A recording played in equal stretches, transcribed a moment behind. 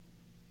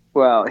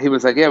well, he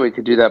was like, yeah, we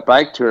could do that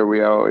bike tour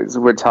we always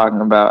were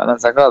talking about. And I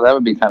was like, oh, that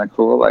would be kind of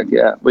cool. Like,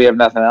 yeah, we have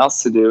nothing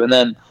else to do. And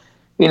then,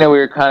 we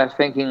were kind of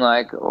thinking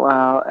like,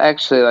 wow,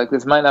 actually, like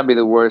this might not be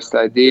the worst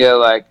idea.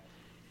 Like,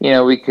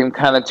 we can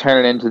kind of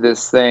turn it into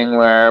this thing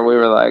where we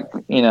were like,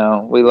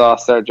 we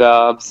lost our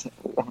jobs.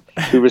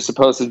 We were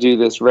supposed to do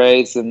this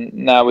race and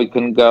now we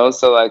couldn't go.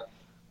 So like,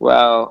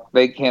 well,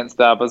 they can't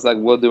stop us. Like,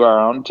 we'll do our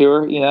own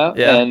tour, Yeah.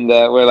 And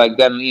we're like,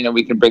 then,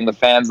 we can bring the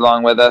fans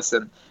along with us.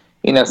 And,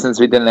 since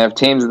we didn't have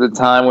teams at the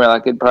time, we're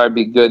like, it'd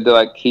probably be good to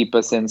like keep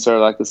us in sort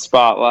of like the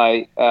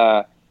spotlight,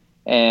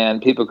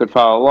 and people could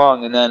follow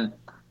along. And then,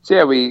 so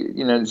yeah, we,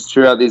 just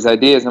threw out these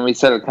ideas and we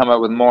started to come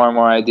up with more and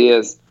more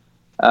ideas,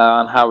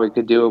 on how we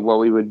could do it, what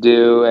we would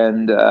do.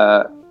 And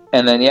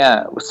then,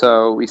 yeah,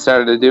 so we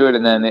started to do it,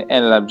 and then it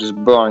ended up just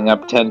blowing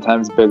up 10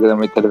 times bigger than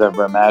we could have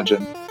ever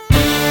imagined.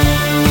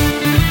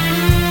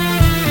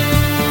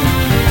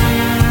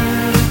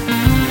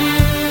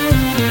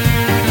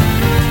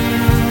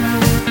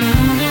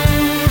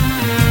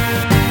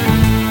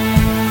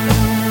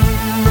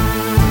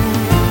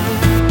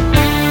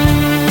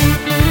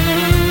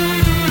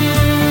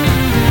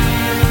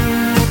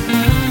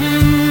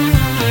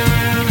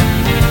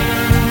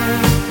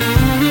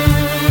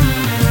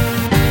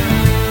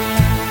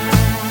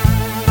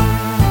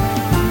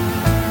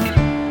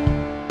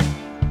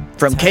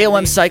 From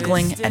KOM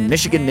Cycling and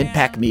Michigan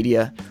Midpack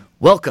Media,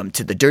 welcome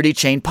to the Dirty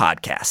Chain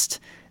Podcast,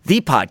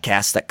 the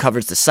podcast that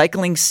covers the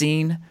cycling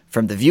scene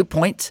from the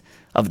viewpoint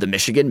of the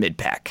Michigan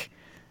Midpack.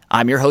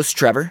 I'm your host,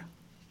 Trevor.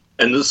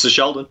 And this is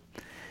Sheldon.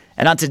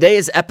 And on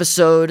today's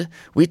episode,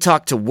 we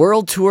talk to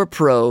World Tour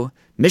Pro,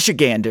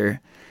 Michigander,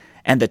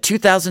 and the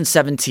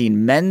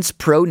 2017 Men's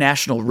Pro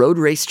National Road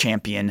Race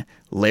Champion,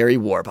 Larry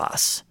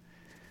Warbasse.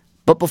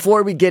 But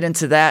before we get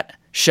into that,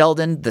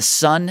 Sheldon, the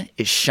sun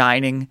is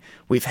shining.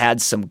 We've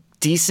had some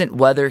decent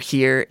weather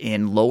here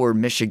in lower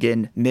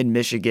Michigan,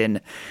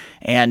 mid-Michigan,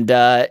 and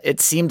it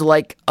seemed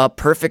like a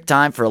perfect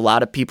time for a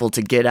lot of people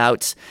to get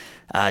out,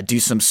 do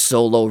some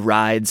solo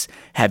rides.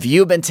 Have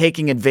you been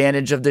taking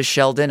advantage of this,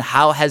 Sheldon?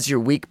 How has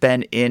your week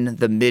been in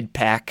the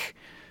mid-pack?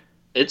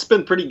 It's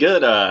been pretty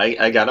good.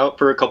 I got out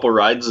for a couple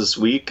rides this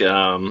week.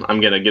 I'm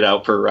going to get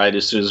out for a ride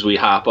as soon as we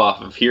hop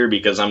off of here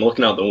because I'm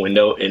looking out the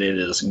window and it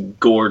is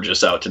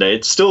gorgeous out today.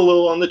 It's still a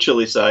little on the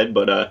chilly side,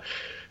 but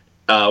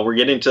we're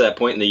getting to that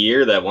point in the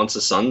year that once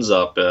the sun's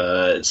up,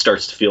 it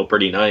starts to feel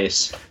pretty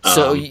nice.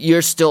 So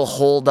you're still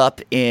holed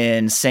up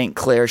in St.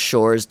 Clair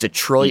Shores,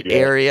 Detroit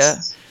area?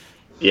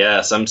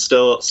 Yes, I'm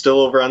still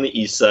over on the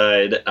east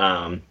side.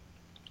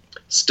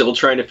 Still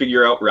trying to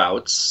figure out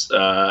routes.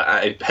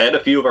 I've had a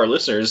few of our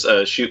listeners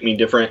shoot me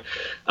different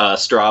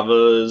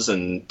Stravas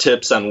and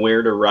tips on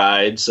where to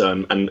ride.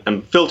 So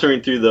I'm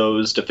filtering through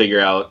those to figure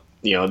out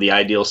the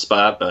ideal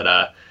spot.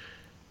 But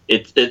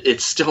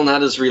it's still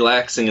not as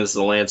relaxing as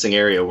the Lansing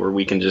area where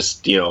we can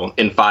just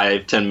in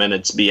 5-10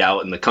 minutes be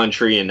out in the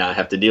country and not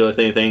have to deal with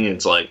anything.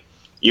 It's like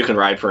you can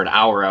ride for an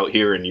hour out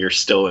here and you're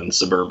still in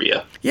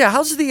suburbia. Yeah,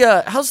 how's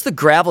the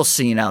gravel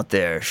scene out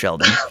there,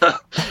 Sheldon?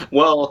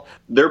 Well,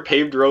 their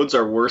paved roads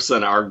are worse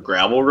than our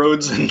gravel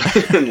roads in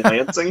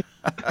Lansing.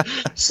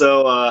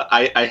 So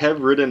I have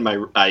ridden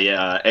I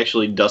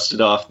actually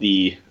dusted off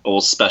the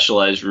old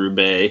Specialized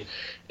Roubaix,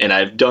 and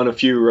I've done a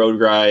few road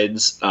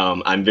rides.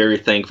 I'm very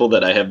thankful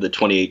that I have the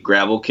 28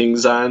 Gravel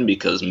Kings on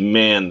because,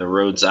 man, the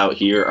roads out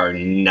here are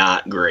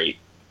not great.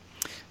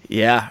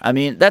 Yeah, I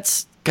mean,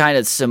 that's kind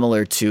of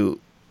similar to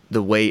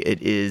the way it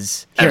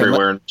is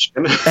everywhere in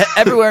Michigan.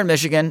 Everywhere in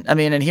Michigan. I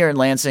mean, and here in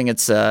Lansing,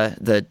 it's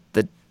the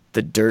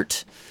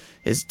dirt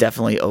is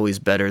definitely always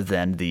better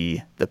than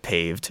the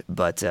paved.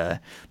 But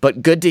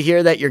good to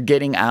hear that you're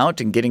getting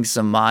out and getting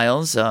some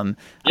miles. How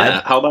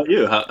about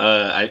you?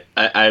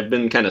 I've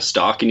been kind of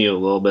stalking you a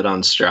little bit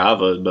on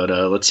Strava, but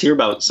let's hear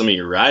about some of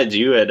your rides.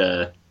 You had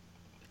a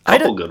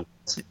couple good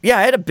ones. Yeah,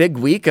 I had a big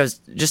week. I was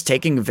just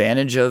taking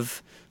advantage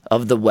of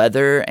the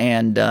weather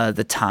and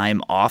the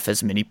time off,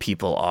 as many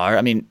people are.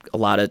 I mean, a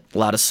lot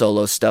of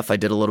solo stuff. I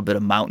did a little bit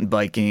of mountain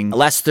biking.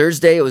 Last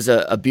Thursday, it was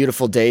a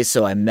beautiful day,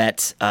 so I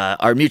met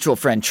our mutual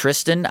friend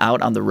Tristan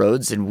out on the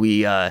roads, and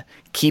we,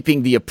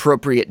 keeping the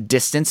appropriate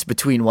distance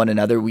between one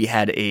another, we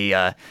had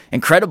a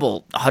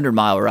incredible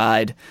 100-mile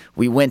ride.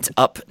 We went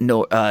up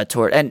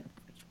toward, and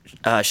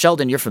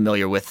Sheldon, you're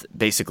familiar with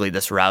basically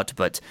this route,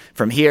 but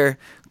from here,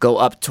 go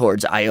up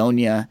towards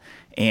Ionia,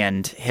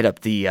 and hit up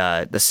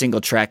the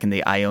single track in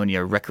the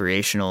Ionia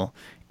recreational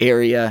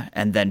area,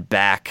 and then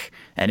back,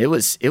 and it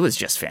was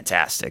just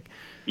fantastic.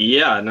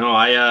 Yeah, no,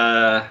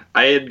 I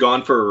had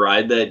gone for a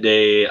ride that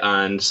day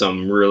on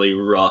some really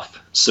rough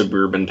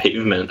suburban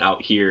pavement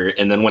out here,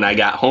 and then when I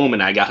got home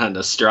and I got onto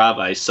Strava,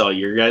 I saw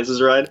your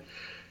guys' ride.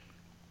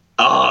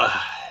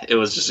 It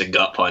was just a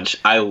gut punch.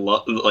 I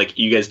love, like,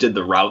 you guys did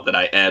the route that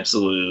I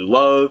absolutely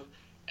love,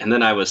 and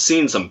then I was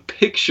seeing some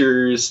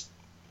pictures.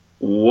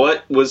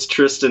 What was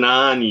Tristan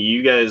on?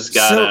 You guys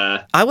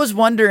got I was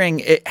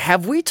wondering,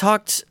 have we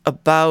talked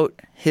about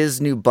his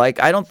new bike?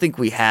 I don't think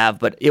we have,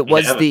 but it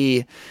was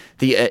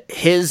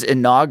his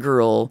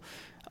inaugural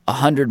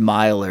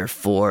 100-miler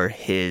for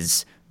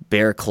his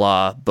Bear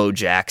Claw Bo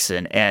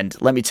Jackson. And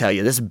let me tell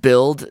you, this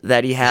build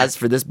that he has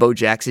for this Bo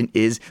Jackson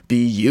is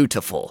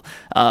beautiful.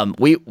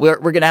 We're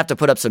going to have to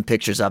put up some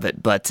pictures of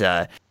it, but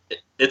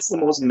it's the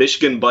most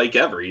Michigan bike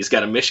ever. He's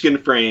got a Michigan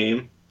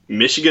frame,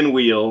 Michigan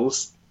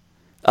wheels.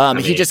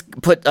 He just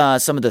put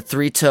some of the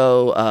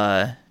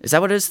three-toe, is that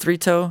what it is,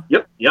 three-toe?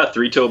 Yep, yeah,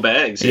 three-toe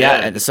bags.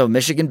 Yeah, and so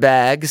Michigan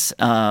bags.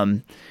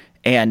 We'll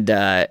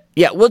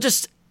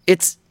just,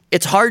 it's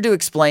hard to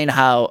explain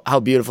how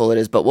beautiful it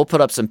is, but we'll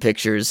put up some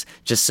pictures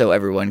just so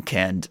everyone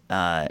can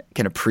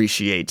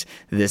appreciate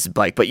this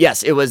bike. But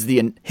yes, it was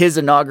his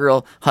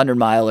inaugural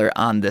 100-miler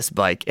on this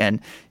bike,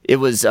 and it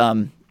was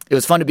fun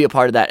to be a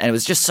part of that, and it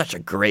was just such a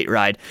great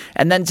ride.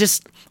 And then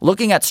just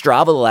looking at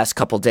Strava the last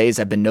couple of days,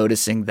 I've been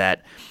noticing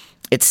that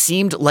it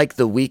seemed like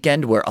the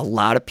weekend where a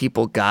lot of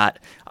people got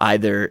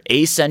either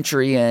a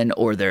century in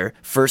or their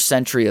first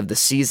century of the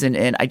season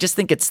in. I just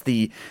think it's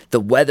the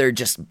weather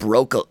just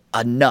broke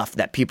enough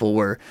that people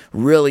were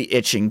really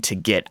itching to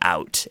get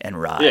out and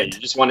ride. Yeah, you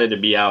just wanted to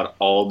be out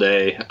all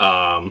day.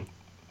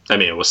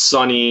 It was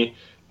sunny,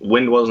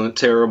 wind wasn't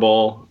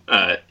terrible.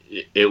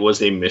 It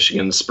was a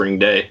Michigan spring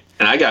day,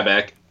 and I got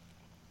back.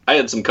 I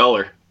had some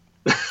color.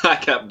 I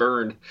got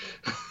burned.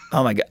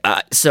 Oh my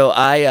God!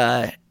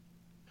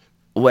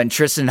 When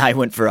Tristan and I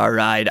went for our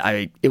ride,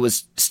 it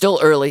was still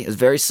early. It was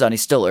very sunny,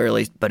 still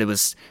early, but it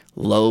was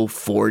low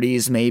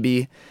 40s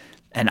maybe,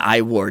 and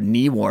I wore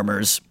knee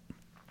warmers.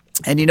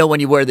 And when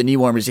you wear the knee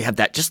warmers, you have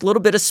that just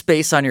little bit of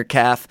space on your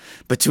calf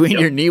between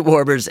your knee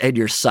warmers and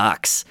your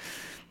socks.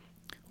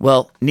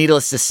 Well,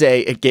 needless to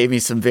say, it gave me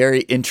some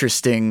very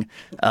interesting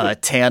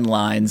tan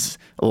lines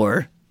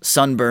or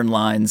sunburn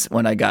lines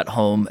when I got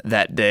home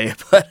that day.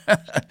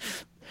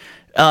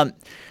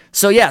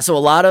 So a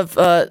lot of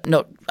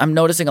I'm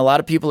noticing a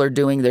lot of people are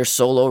doing their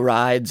solo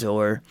rides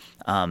or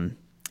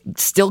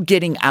still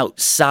getting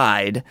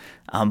outside.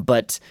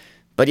 But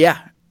yeah,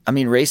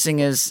 racing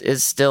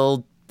is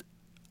still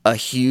a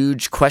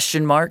huge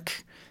question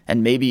mark,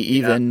 and maybe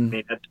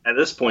even at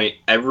this point,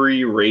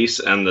 every race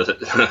on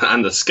the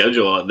on the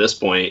schedule at this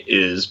point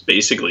is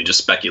basically just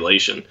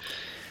speculation.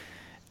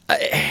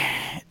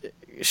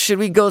 Should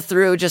we go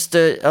through just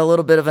a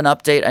little bit of an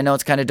update? I know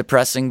it's kind of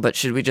depressing, but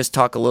should we just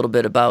talk a little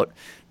bit about?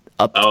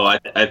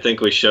 I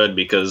think we should,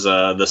 because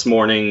this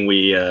morning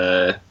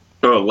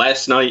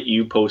last night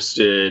you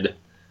posted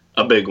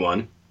a big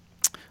one,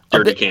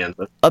 Dirty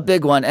Kansas. A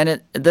big one,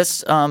 and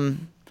this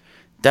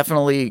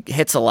definitely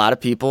hits a lot of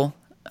people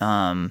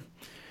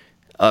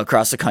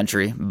across the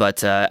country,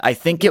 but I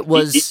think it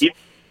was...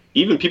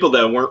 Even people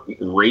that weren't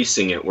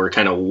racing it were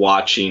kind of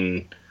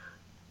watching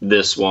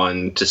this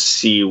one to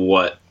see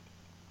what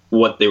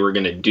they were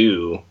going to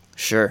do.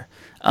 Sure.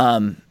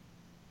 Yeah,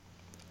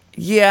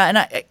 and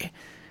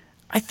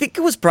I think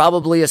it was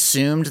probably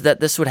assumed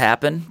that this would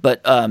happen,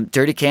 but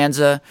Dirty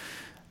Kansas,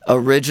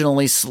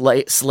 originally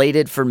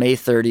slated for May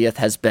 30th,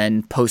 has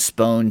been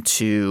postponed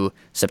to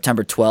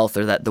September 12th,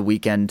 or the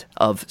weekend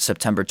of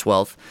September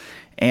 12th.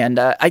 And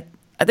I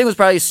think it was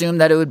probably assumed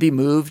that it would be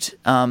moved.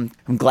 I'm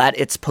glad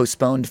it's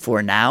postponed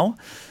for now.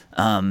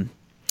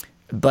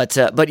 But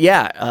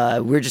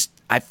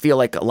I feel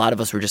like a lot of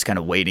us were just kind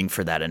of waiting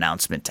for that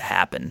announcement to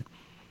happen.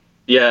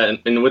 Yeah,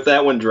 and with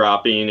that one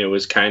dropping, it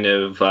was kind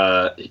of,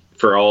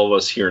 for all of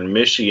us here in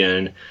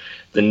Michigan,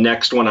 the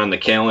next one on the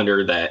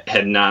calendar that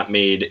had not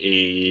made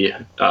a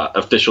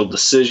official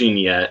decision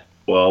yet.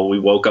 Well, we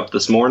woke up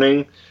this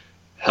morning,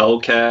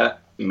 Hellcat,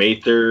 May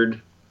 3rd,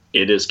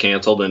 it is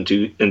canceled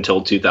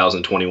until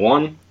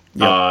 2021.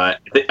 Yep. I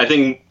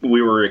think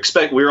we were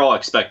all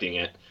expecting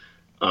it,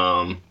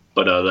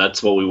 but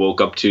that's what we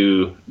woke up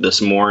to this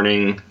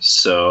morning.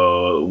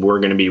 So we're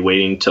going to be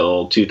waiting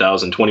till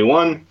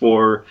 2021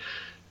 for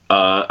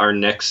our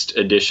next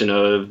edition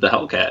of the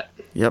Hellcat.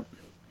 Yep.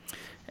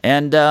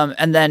 And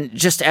then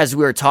just as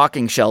we were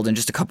talking, Sheldon,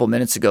 just a couple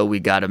minutes ago, we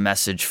got a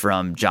message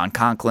from John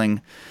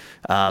Conkling,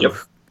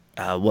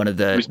 one of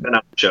the... Who's been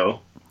on the show.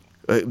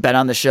 Been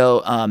on the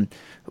show.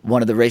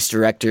 One of the race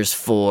directors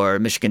for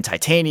Michigan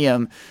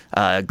Titanium,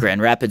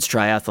 Grand Rapids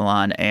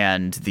Triathlon,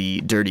 and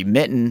the Dirty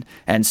Mitten.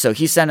 And so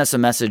he sent us a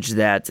message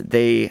that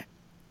they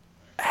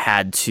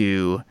had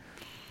to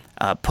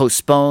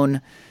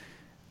postpone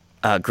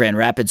Grand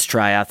Rapids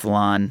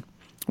Triathlon,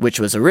 which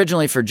was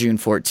originally for June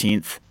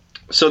 14th.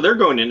 So they're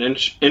going an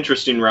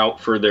interesting route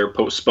for their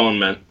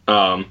postponement,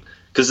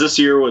 because this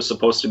year was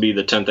supposed to be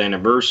the 10th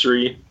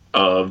anniversary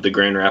of the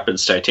Grand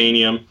Rapids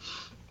Titanium.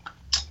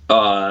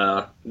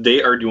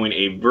 They are doing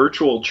a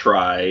virtual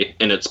try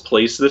in its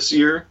place this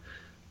year,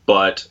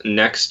 but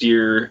next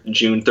year,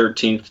 June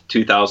 13th,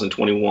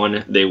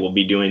 2021, they will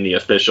be doing the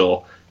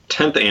official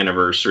 10th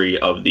anniversary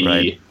of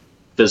the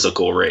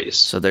physical race.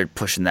 So they're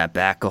pushing that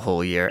back a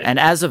whole year. And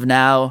as of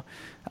now,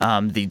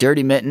 the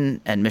Dirty Mitten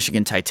and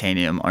Michigan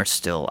Titanium are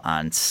still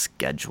on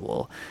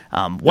schedule.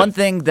 One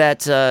thing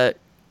that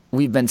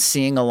we've been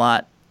seeing a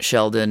lot,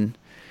 Sheldon,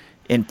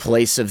 in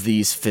place of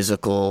these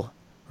physical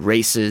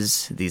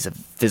races, these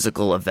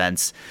physical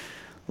events,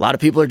 a lot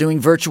of people are doing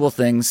virtual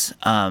things.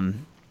 A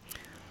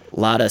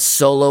lot of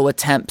solo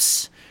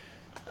attempts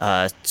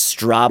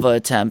Strava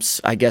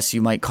attempts, I guess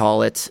you might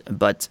call it,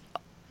 but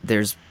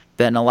there's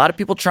been a lot of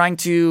people trying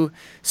to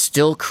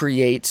still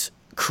create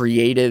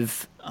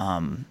creative.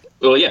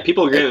 Well, yeah,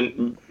 people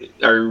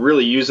are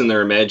really using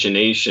their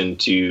imagination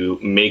to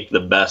make the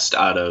best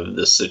out of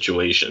this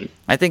situation.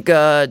 I think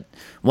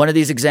one of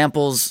these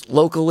examples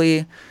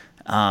locally,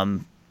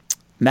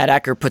 Matt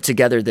Acker put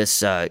together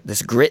this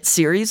Grit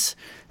series.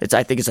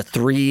 I think it's a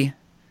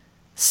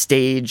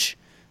 3-stage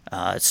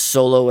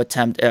solo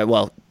attempt.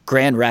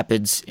 Grand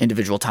Rapids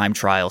individual time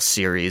trial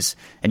series,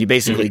 and you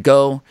basically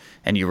go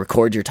and you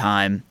record your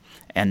time,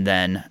 and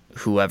then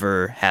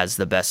whoever has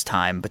the best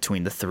time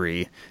between the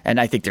 3. And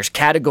I think there's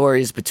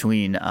categories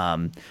between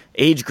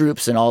age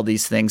groups and all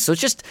these things. So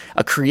it's just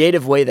a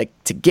creative way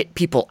to get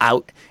people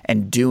out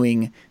and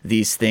doing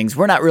these things.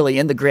 We're not really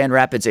in the Grand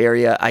Rapids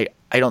area. I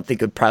don't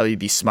think it would probably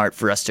be smart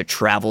for us to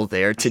travel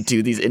there to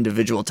do these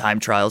individual time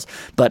trials.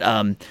 But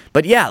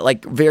yeah,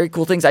 like very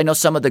cool things. I know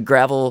some of the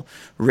gravel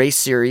race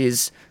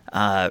series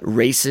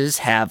races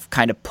have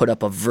kind of put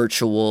up a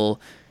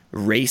virtual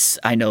race.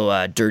 I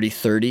know Dirty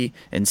 30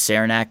 in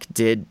Saranac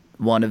did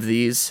one of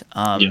these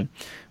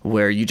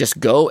where you just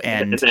go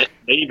and they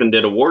even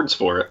did awards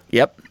for it.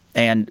 Yep.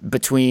 And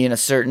between a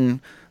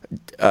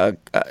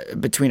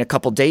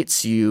couple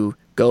dates, you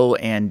go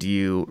and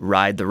you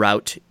ride the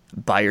route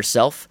by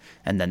yourself,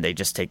 and then they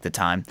just take the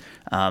time.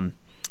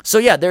 So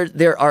yeah,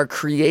 there are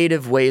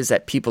creative ways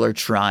that people are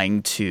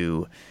trying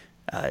to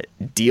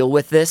deal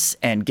with this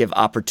and give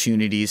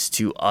opportunities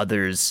to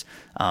others,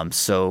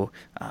 so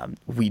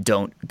we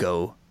don't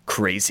go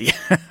crazy.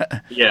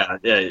 Yeah,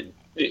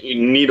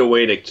 you need a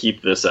way to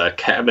keep this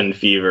cabin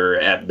fever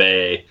at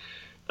bay.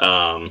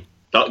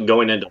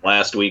 Going into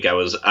last week, I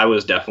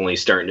was definitely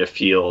starting to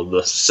feel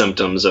the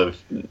symptoms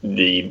of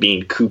the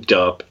being cooped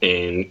up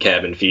in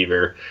cabin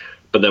fever.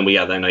 But then we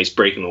got that nice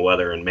break in the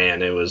weather, and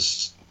man, it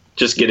was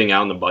just getting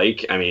out on the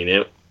bike. I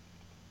mean,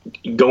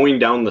 going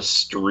down the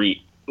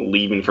street,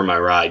 leaving for my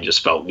ride,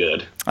 just felt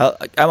good.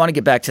 I want to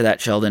get back to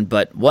that, Sheldon,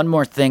 but one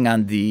more thing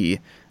on the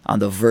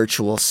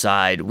virtual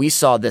side. We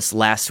saw this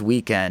last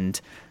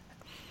weekend.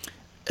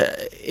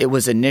 It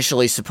was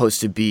initially supposed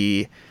to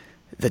be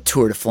the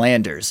Tour de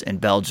Flanders in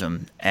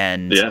Belgium,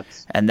 and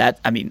that,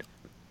 I mean,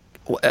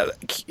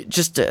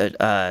 just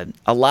a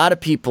lot of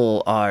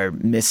people are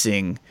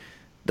missing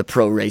the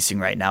pro racing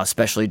right now,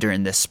 especially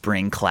during this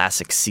spring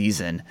classic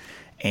season.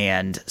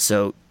 And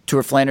so Tour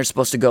of Flanders is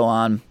supposed to go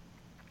on.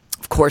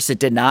 Of course, it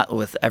did not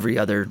with every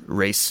other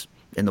race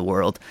in the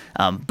world,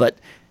 but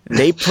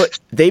they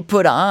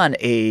put on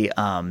a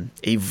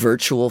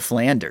virtual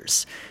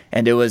Flanders,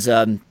 and it was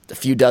a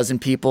few dozen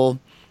people,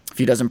 a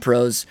few dozen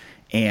pros,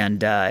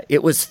 and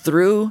it was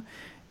through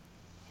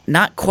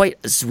not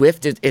quite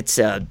Zwift. It's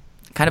a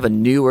kind of a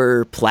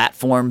newer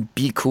platform,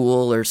 Be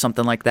Cool or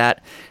something like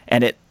that,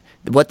 and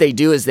what they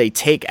do is they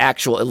take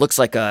it looks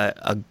like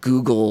a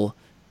Google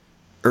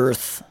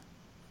Earth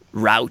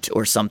route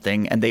or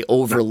something, and they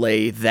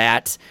overlay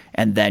that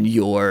and then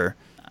your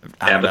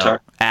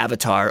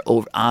avatar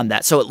over on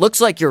that. So it looks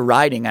like you're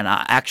riding on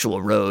an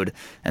actual road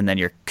and then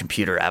your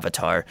computer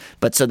avatar.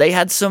 But so they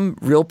had some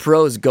real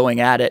pros going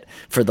at it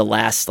for the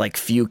last like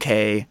few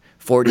K,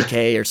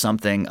 40K or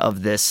something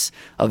of this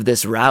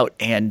route.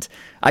 And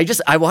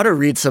I want to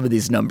read some of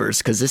these numbers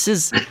because this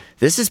is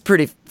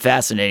pretty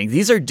fascinating.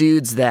 These are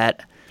dudes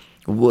that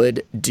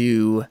would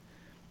do,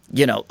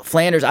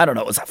 Flanders, I don't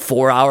know, it was a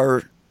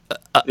 4-hour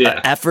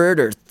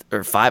effort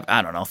or 5,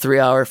 I don't know, 3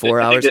 hour, 4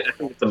 hours. I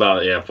think it's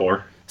about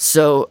 4.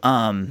 So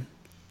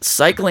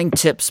Cycling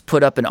Tips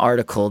put up an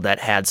article that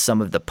had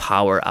some of the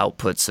power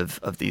outputs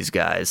of these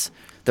guys.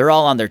 They're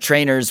all on their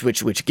trainers,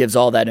 which gives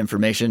all that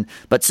information.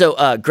 But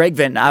so Greg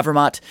Van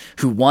Avermaet,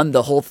 who won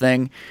the whole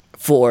thing,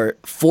 for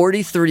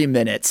 43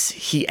 minutes,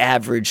 he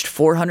averaged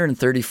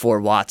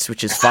 434 watts,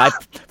 which is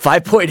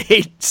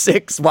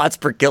 5.86 watts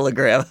per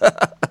kilogram.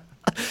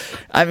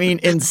 I mean,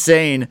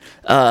 insane.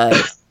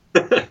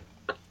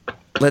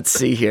 Let's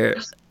see here.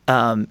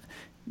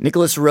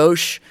 Nicholas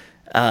Roche,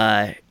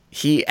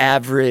 he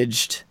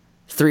averaged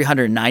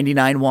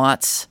 399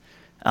 watts,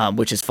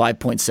 which is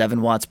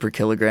 5.7 watts per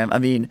kilogram. I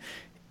mean,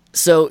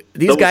 so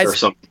these guys are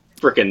some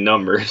freaking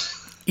numbers.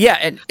 Yeah,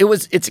 and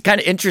it's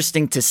kind of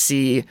interesting to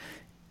see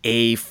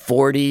a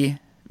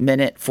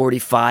 40-minute,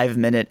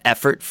 45-minute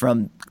effort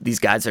from these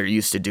guys that are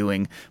used to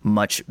doing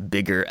much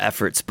bigger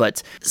efforts.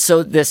 But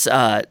so this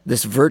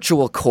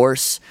virtual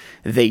course,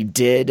 they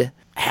did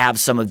have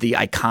some of the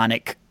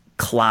iconic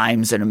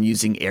climbs, and I'm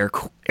using air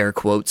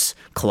quotes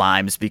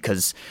climbs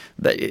because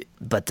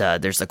but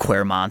there's the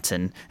Quermont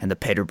and the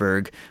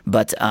Peterberg.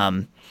 But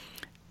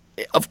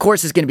of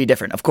course it's going to be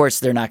different. Of course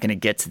they're not going to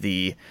get to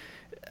the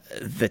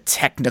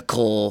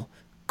technical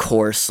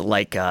course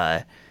like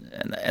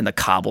and the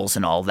cobbles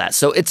and all of that.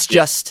 So it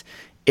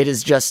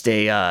is just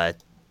a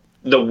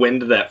the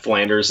wind that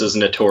Flanders is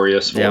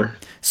notorious for. Yeah.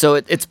 So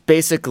it's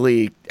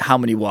basically how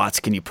many watts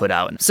can you put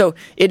out. So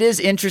it is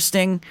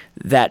interesting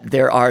that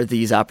there are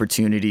these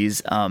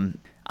opportunities. I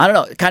don't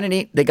know, kind of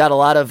neat. They got a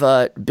lot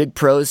of big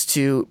pros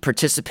to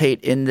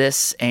participate in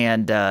this,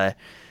 and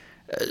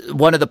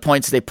one of the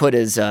points they put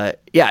is,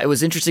 it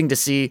was interesting to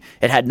see.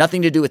 It had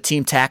nothing to do with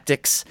team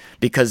tactics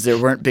because there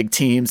weren't big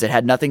teams. It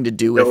had nothing to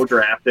do with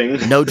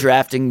no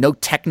drafting, no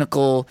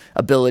technical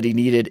ability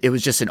needed. It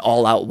was just an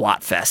all-out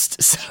Watt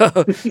fest.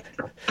 So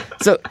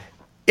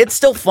it's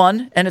still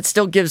fun, and it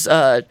still gives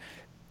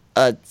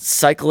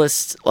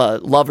cyclists,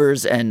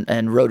 lovers,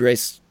 and road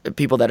race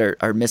people that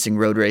are missing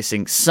road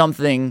racing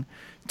something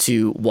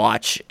to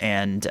watch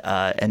and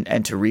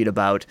to read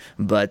about.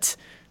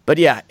 But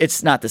yeah,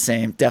 it's not the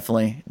same.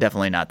 Definitely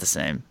not the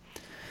same.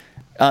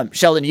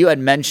 Sheldon, you had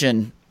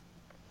mentioned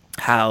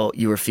how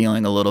you were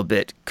feeling a little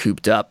bit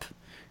cooped up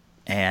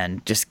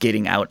and just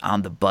getting out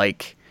on the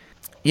bike.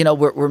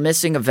 We're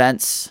missing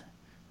events,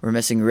 we're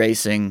missing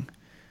racing,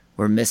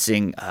 we're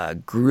missing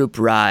group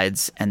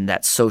rides and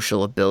that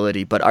social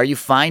ability. But are you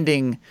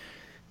finding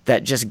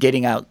that just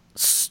getting out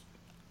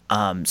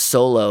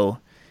solo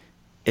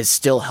is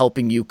still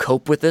helping you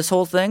cope with this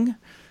whole thing?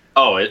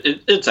 Oh,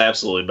 it's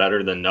absolutely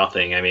better than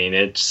nothing. I mean,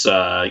 it's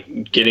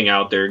getting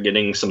out there,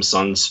 getting some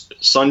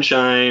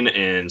sunshine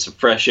and some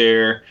fresh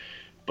air.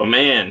 But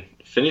man,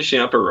 finishing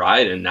up a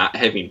ride and not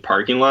having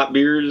parking lot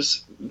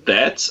beers,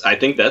 I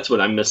think that's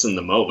what I'm missing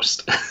the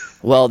most.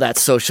 Well, that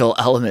social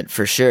element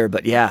for sure.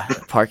 But yeah,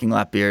 parking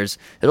lot beers.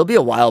 It'll be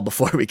a while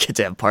before we get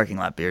to have parking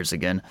lot beers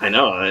again. I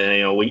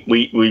know.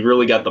 We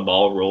really got the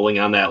ball rolling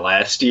on that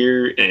last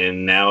year,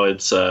 and now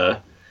it's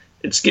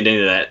getting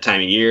to that time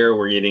of year.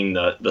 We're getting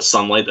the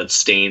sunlight that's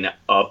staying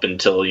up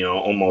until,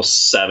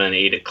 almost 7,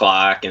 8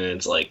 o'clock. And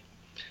it's like,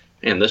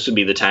 man, this would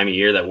be the time of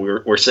year that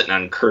we're sitting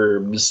on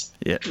curbs,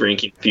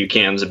 drinking a few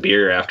cans of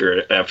beer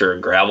after a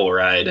gravel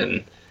ride.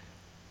 And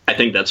I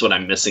think that's what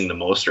I'm missing the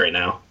most right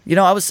now.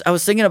 I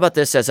was thinking about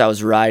this as I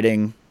was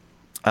riding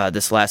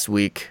this last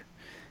week.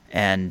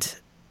 And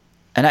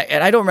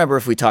I don't remember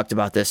if we talked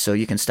about this, so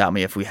you can stop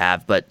me if we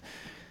have. But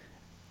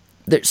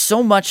there's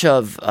so much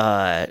of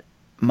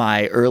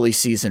my early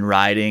season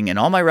riding and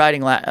all my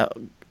riding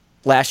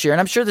last year, and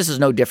I'm sure this is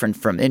no different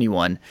from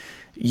anyone,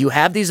 you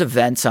have these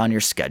events on your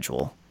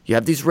schedule. You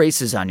have these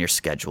races on your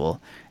schedule.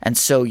 And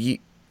so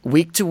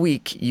week to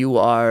week, you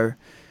are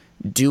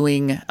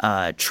doing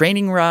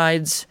training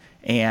rides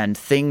and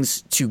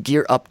things to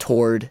gear up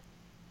toward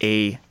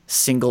a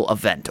single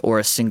event or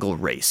a single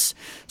race.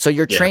 So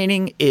your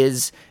training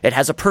it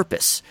has a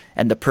purpose,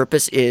 and the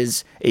purpose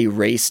is a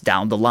race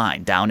down the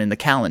line, down in the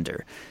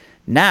calendar.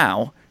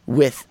 Now,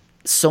 with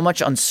so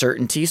much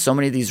uncertainty, so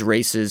many of these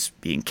races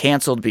being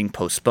canceled, being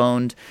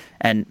postponed,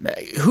 and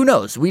who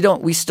knows?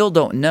 We still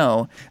don't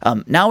know.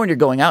 Now when you're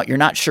going out, you're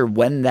not sure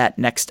when that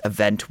next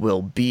event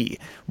will be.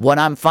 What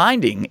I'm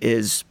finding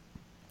is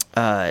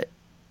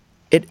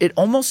it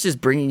almost is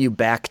bringing you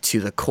back to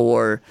the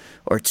core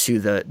or to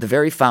the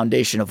very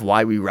foundation of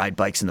why we ride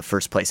bikes in the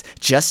first place,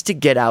 just to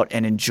get out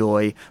and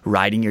enjoy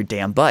riding your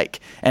damn bike.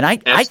 And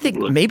I think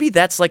maybe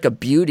that's like a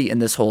beauty in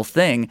this whole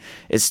thing,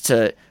 is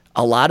to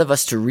a lot of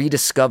us to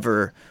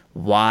rediscover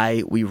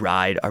why we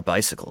ride our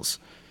bicycles.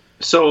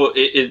 So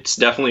it's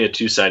definitely a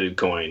two-sided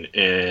coin,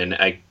 and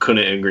I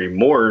couldn't agree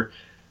more.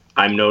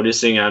 I'm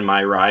noticing on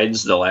my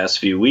rides the last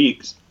few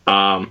weeks,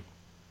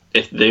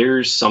 if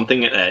there's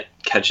something that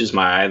catches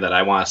my eye that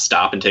I want to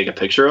stop and take a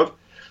picture of,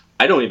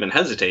 I don't even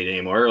hesitate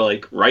anymore.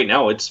 Like right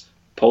now, it's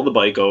pull the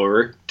bike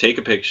over, take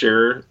a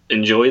picture,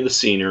 enjoy the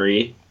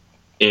scenery,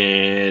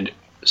 and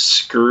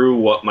screw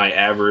what my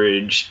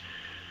average,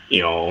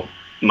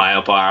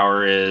 mile per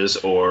hour is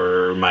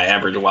or my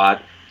average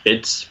watt.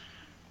 It's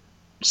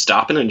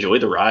stop and enjoy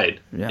the ride.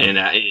 Yeah. And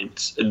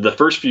it's the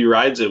first few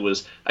rides,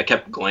 I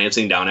kept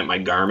glancing down at my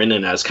Garmin,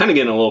 and I was kind of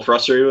getting a little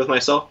frustrated with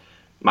myself.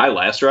 My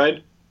last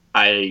ride,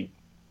 I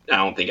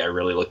don't think I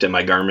really looked at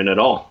my Garmin at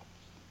all.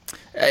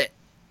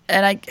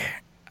 And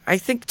I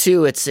think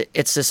too, it's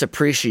this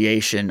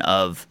appreciation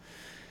of,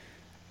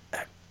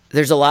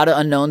 there's a lot of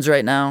unknowns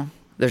right now.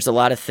 There's a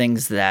lot of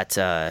things that,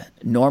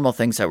 normal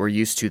things that we're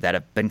used to that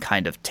have been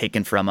kind of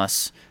taken from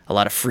us, a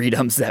lot of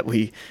freedoms that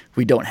we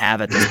don't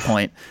have at this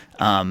point.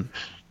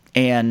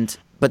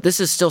 But this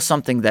is still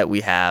something that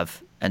we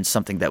have and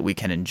something that we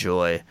can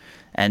enjoy,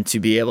 and to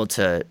be able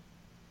to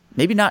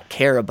maybe not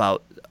care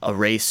about a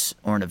race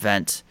or an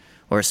event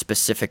or a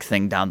specific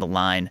thing down the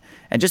line,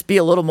 and just be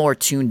a little more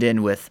tuned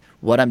in with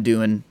what I'm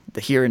doing,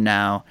 the here and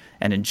now,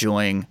 and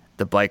enjoying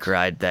the bike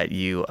ride that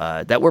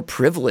we're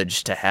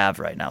privileged to have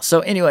right now.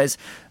 So anyways,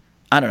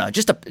 I don't know,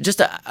 just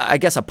I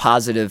guess a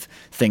positive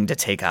thing to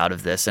take out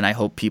of this. And I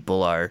hope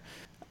people are.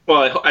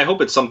 Well, I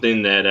hope it's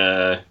something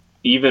that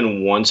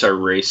even once our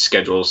race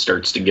schedule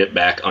starts to get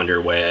back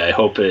underway, I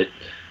hope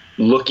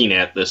looking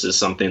at this is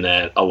something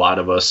that a lot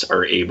of us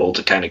are able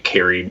to kind of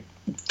carry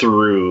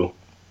through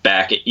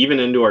back even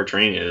into our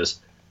training, is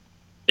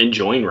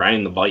enjoying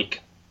riding the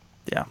bike.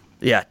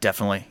 Yeah,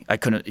 definitely.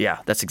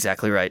 That's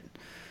exactly right.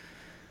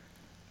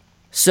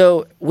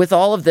 So with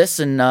all of this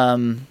and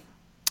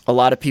a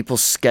lot of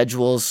people's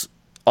schedules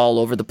all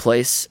over the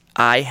place,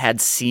 I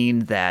had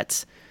seen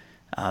that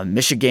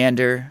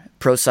Michigander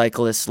pro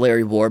cyclist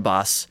Larry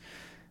Warboss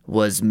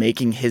was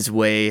making his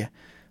way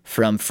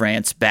from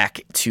France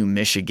back to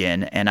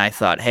Michigan, and I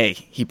thought, hey,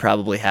 he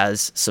probably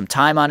has some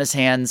time on his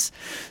hands.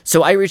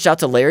 So I reached out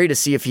to Larry to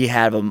see if he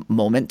had a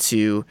moment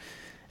to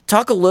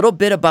talk a little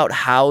bit about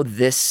how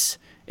this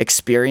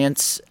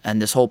experience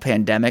and this whole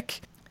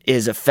pandemic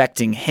is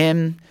affecting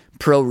him,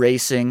 pro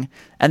racing,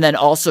 and then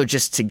also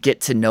just to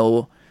get to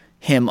know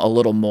him a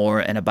little more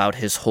and about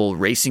his whole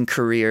racing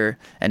career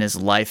and his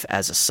life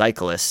as a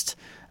cyclist.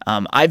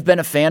 I've been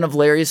a fan of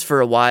Larry's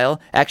for a while.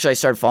 Actually, I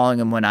started following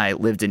him when I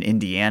lived in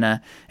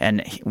Indiana,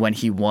 and when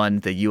he won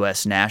the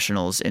U.S.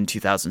 Nationals in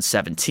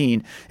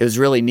 2017. It was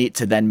really neat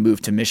to then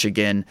move to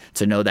Michigan,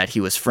 to know that he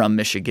was from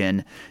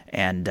Michigan,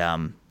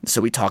 and so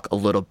we talk a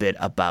little bit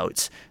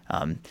about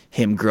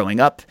him growing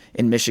up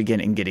in Michigan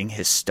and getting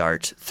his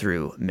start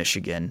through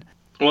Michigan.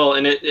 Well,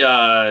 and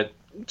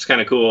it's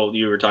kind of cool.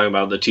 You were talking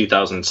about the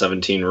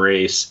 2017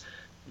 race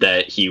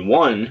that he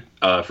won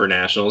for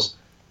Nationals.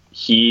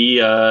 He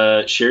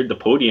shared the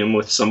podium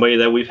with somebody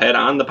that we've had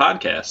on the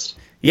podcast.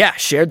 Yeah,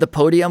 shared the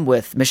podium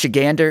with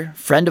Michigander,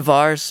 friend of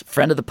ours,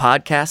 friend of the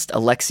podcast,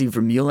 Alexi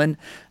Vermeulen.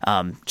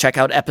 Check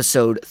out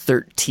episode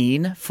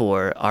 13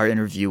 for our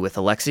interview with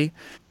Alexi.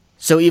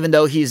 So even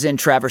though he's in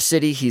Traverse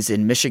City, he's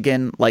in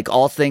Michigan. Like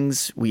all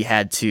things, we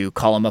had to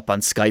call him up on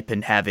Skype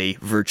and have a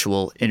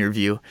virtual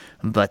interview.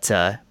 But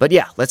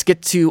yeah, let's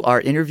get to our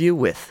interview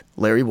with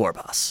Larry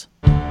Warbasse.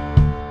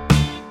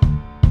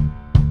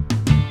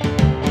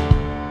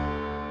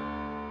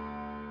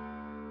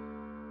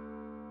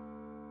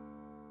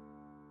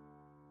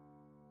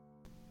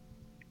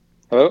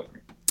 Hello?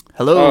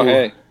 Hello. Oh,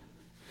 hey.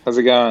 How's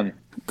it going?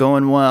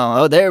 Going well.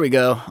 Oh, there we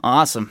go.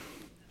 Awesome.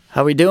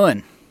 How we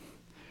doing?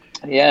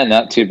 Yeah,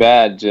 not too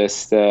bad.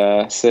 Just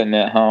sitting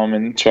at home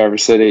in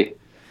Traverse City.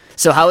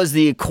 So how is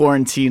the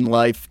quarantine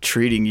life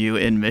treating you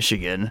in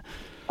Michigan?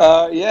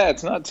 Yeah,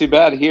 it's not too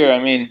bad here. I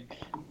mean,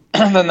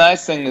 the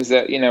nice thing is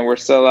that, we're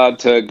still allowed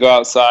to go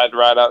outside,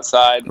 ride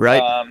outside.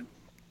 Right.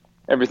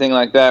 Everything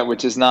like that,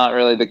 which is not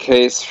really the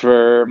case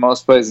for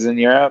most places in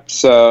Europe.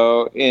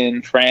 So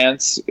in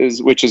France,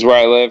 which is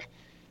where I live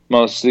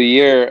most of the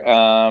year,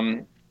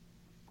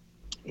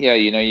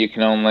 you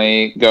can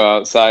only go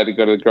outside to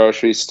go to the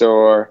grocery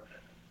store,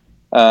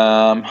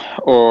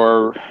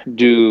 or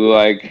do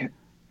a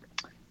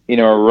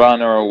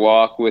run or a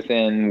walk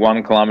within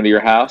 1 kilometer of your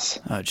house.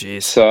 Oh,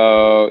 geez.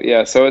 So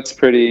it's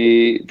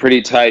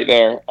pretty tight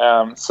there.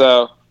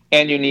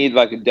 And you need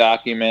a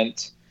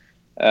document,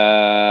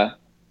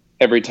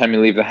 every time you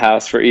leave the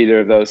house for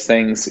either of those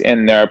things,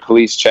 and there are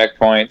police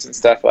checkpoints and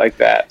stuff like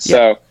that. Yeah,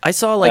 so I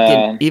saw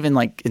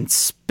in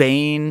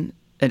Spain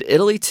and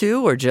Italy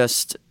too, or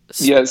just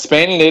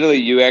Spain and Italy,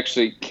 you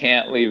actually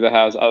can't leave the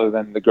house other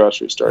than the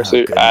grocery store. So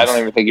goodness. I don't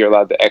even think you're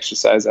allowed to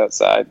exercise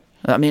outside.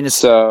 I mean,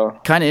 it's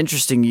kind of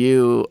interesting.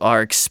 You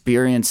are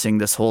experiencing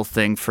this whole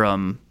thing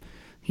from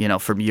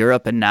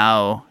Europe and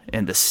now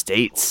in the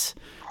States.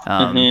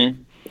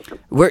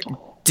 Where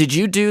did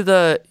you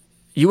do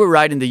you were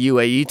riding the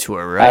UAE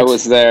tour, right? I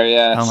was there,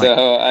 yeah.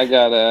 Oh I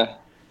got a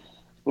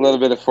little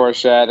bit of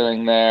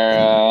foreshadowing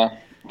there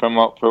for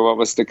what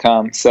was to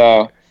come.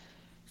 So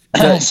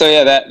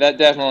yeah, that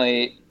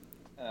definitely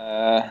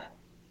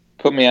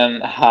put me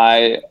on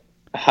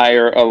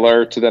higher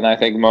alert than I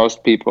think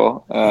most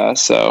people.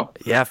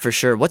 Yeah, for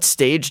sure. What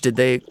stage did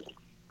they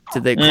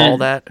call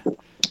that?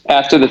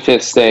 After the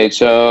 5th stage,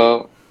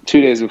 so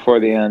 2 days before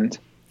the end.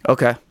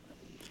 Okay.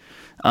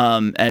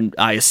 And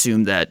I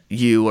assume that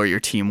you or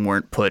your team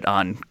weren't put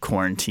on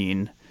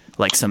quarantine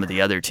like some of the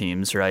other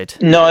teams, right?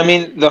 No, I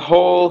mean the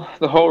whole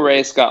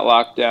race got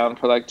locked down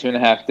for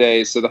 2.5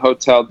 days. So the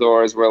hotel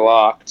doors were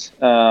locked.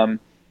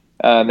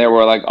 There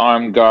were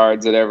armed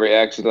guards at every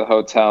exit of the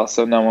hotel,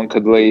 so no one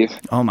could leave.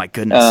 Oh my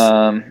goodness.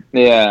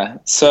 Yeah.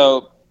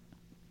 So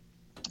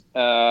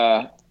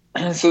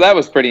that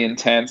was pretty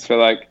intense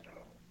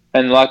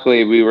and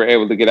luckily we were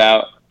able to get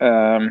out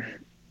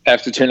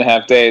after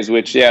 2.5 days,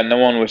 which, no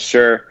one was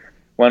sure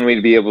when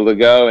we'd be able to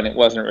go. And it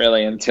wasn't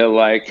really until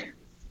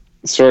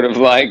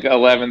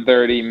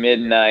 11:30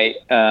 midnight,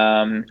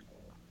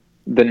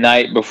 the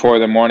night before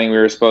the morning we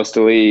were supposed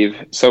to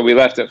leave. So we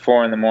left at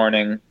 4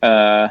 a.m,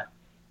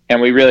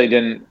 and we really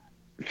didn't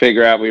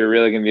figure out we were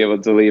really going to be able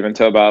to leave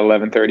until about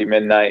 11:30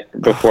 midnight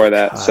before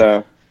that.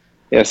 God.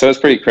 So it's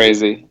pretty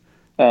crazy.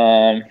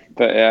 But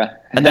yeah.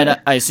 And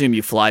then I assume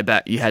you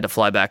had to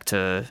fly back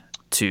to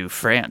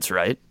France,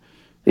 right?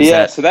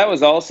 So that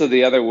was also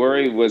the other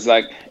worry was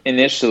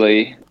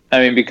initially,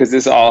 because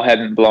this all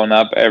hadn't blown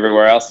up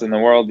everywhere else in the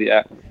world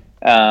yet,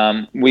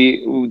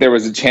 there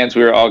was a chance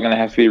we were all going to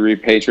have to be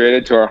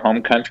repatriated to our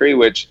home country,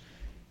 which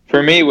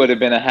for me would have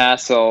been a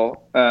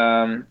hassle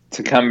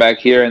to come back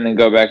here and then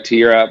go back to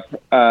Europe.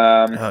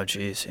 Oh,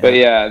 geez. Yeah. But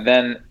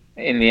then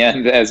in the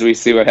end, as we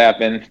see what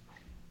happened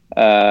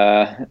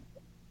a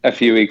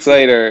few weeks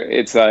later,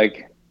 it's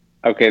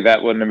okay,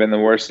 that wouldn't have been the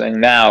worst thing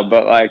now,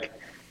 but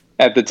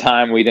at the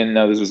time, we didn't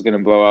know this was going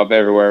to blow up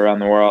everywhere around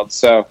the world.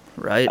 So,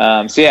 right.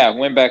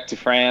 Went back to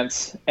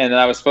France, and then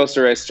I was supposed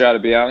to race Strade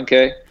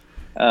Bianche.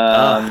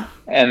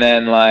 And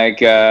then,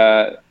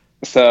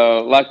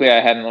 so luckily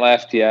I hadn't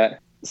left yet.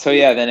 So,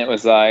 then it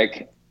was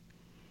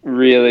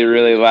really,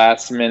 really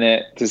last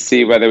minute to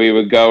see whether we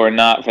would go or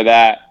not for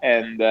that.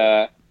 And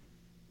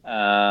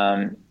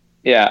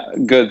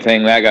good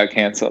thing that got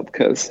canceled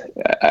because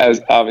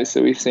as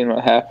obviously we've seen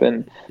what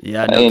happened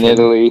No in kidding.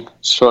 Italy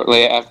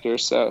shortly after.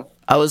 So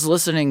I was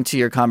listening to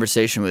your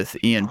conversation with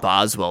Ian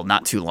Boswell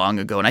not too long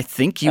ago, and I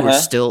think you were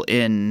still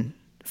in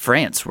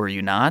France, were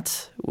you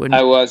not?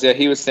 I was, yeah.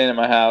 He was staying at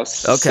my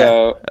house. Okay.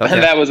 So Okay.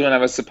 and that was when I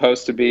was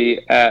supposed to be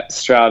at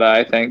Strada,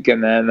 I think.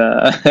 And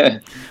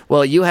then,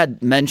 Well, you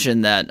had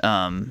mentioned that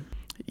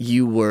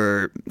you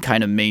were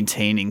kind of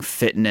maintaining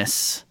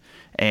fitness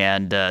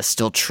and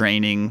still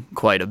training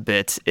quite a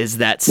bit. Is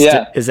that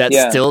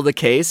still the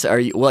case? Are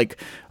you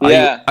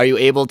are you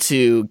able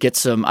to get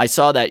some? I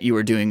saw that you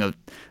were doing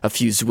a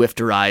few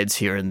Zwift rides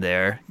here and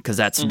there because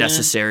that's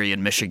necessary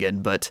in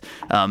Michigan. But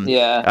are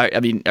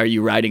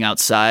you riding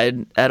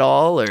outside at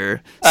all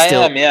or?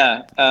 Still? I am,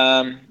 yeah.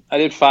 I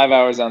did 5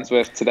 hours on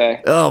Zwift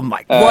today. Oh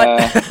my!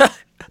 What?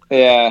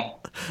 Yeah.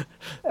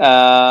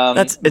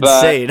 That's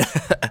insane.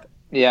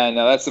 Yeah, I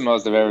know. That's the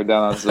most I've ever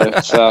done on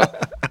Zwift. So,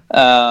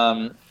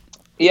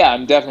 yeah,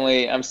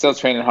 I'm still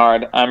training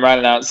hard. I'm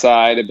riding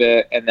outside a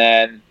bit and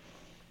then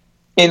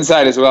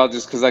inside as well,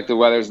 just because like the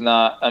weather's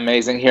not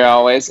amazing here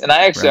always. And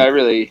I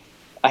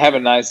have a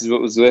nice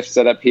Zwift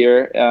setup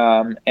here,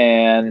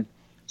 and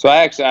so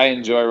I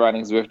enjoy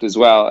riding Zwift as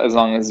well, as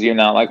long as you're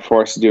not like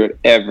forced to do it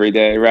every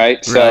day,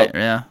 right? Right.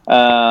 Yeah.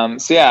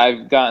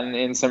 I've gotten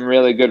in some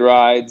really good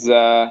rides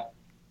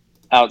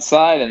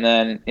outside and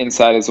then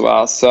inside as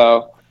well.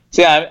 So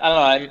yeah,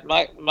 I don't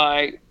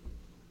know.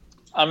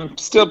 I'm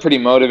still pretty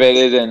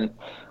motivated, and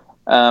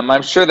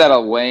I'm sure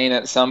that'll wane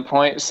at some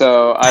point.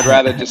 So I'd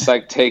rather just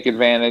like take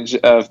advantage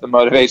of the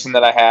motivation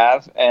that I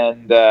have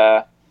and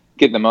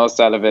get the most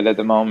out of it at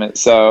the moment.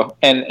 So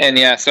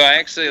so I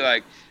actually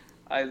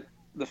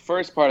the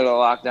first part of the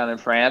lockdown in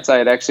France, I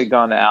had actually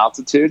gone to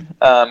altitude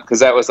because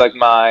that was like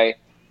my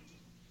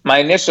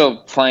initial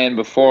plan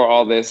before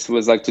all this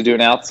was like to do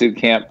an altitude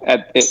camp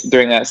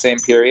during that same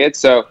period.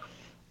 So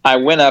I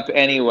went up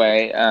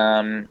anyway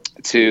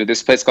to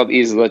this place called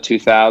Isola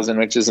 2000,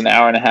 which is an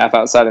hour and a half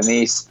outside of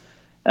Nice.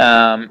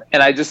 And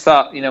I just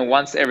thought,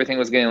 once everything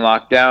was getting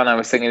locked down, I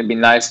was thinking it'd be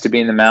nice to be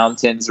in the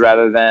mountains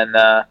rather than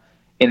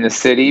in the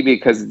city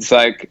because it's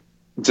like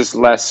just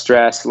less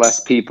stress, less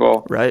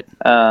people. Right.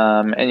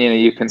 And,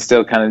 you can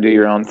still kind of do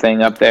your own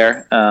thing up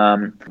there.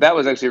 That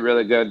was actually a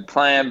really good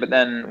plan. But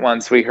then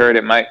once we heard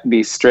it might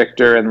be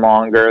stricter and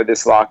longer,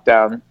 this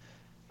lockdown,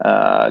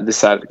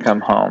 decided to come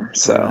home.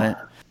 So. Right.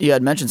 You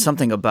had mentioned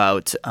something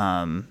about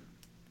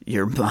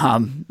your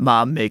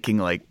mom making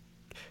like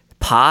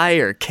pie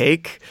or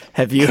cake.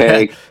 Have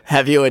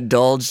you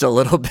indulged a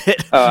little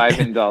bit? Oh, I've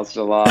indulged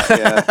a lot.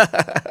 Yeah.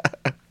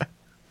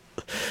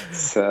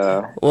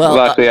 So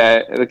luckily,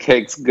 the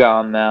cake's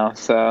gone now.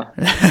 So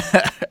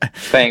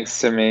thanks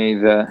to me,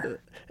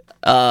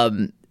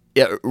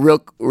 Yeah, real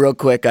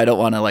quick. I don't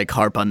want to like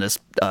harp on this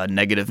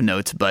negative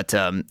note, but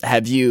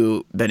have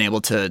you been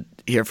able to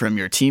hear from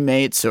your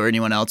teammates or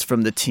anyone else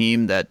from the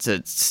team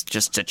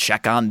just to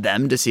check on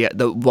them to see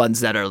the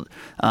ones that are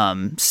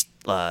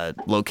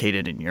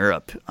located in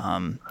Europe?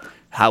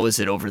 How is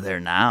it over there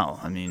now?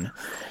 I mean,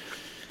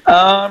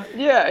 yeah.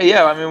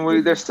 I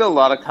mean, there's still a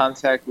lot of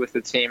contact with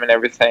the team and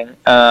everything.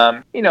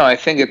 I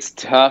think it's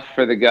tough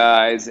for the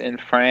guys in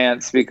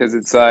France because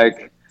it's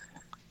like,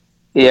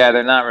 yeah,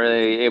 they're not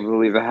really able to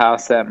leave the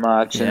house that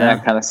much, and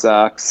that kind of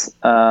sucks.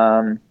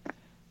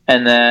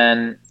 And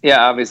then,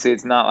 obviously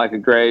it's not like a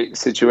great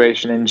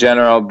situation in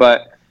general,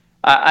 but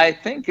I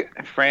think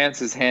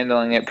France is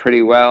handling it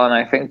pretty well, and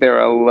I think they're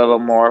a little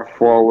more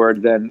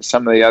forward than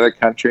some of the other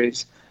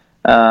countries.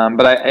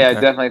 But I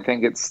definitely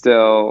think it's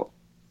still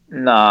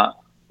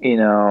not,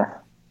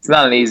 it's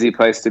not an easy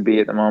place to be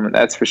at the moment,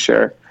 that's for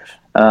sure.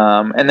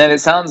 And then it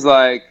sounds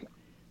like,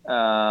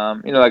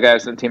 like I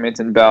have some teammates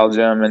in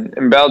Belgium, and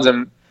in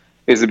Belgium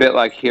is a bit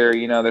like here,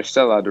 they're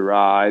still allowed to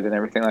ride and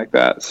everything like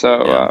that.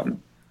 So,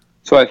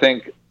 so I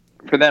think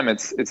for them,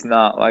 it's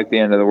not like the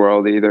end of the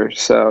world either.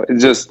 So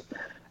it's just,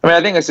 I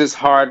think it's just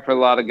hard for a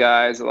lot of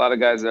guys. A lot of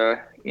guys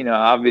are,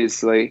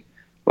 obviously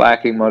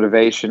lacking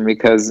motivation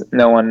because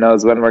no one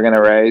knows when we're going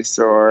to race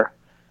or,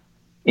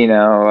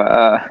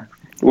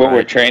 what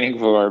we're training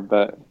for.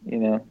 But,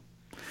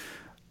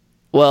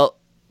 Well,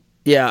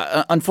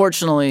 yeah,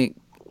 unfortunately,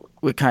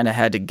 we kind of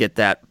had to get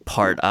that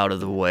part out of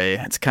the way.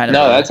 It's kind of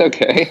that's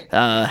okay.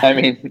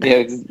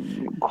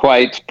 It's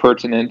quite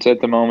pertinent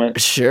at the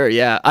moment. Sure,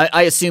 yeah.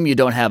 I assume you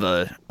don't have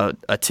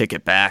a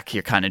ticket back.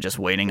 You're kind of just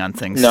waiting on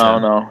things.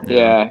 No.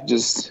 Yeah,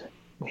 just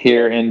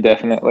here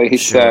indefinitely.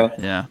 Sure,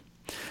 so yeah.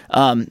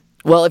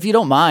 Well, if you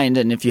don't mind,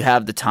 and if you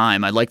have the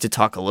time, I'd like to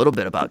talk a little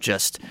bit about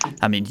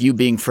you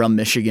being from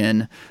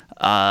Michigan.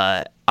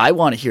 I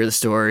want to hear the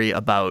story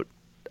about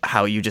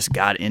how you just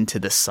got into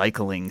the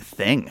cycling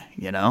thing,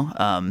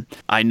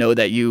 I know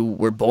that you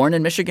were born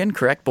in Michigan,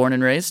 correct? Born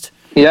and raised?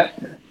 Yeah.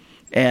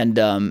 And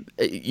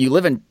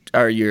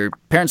your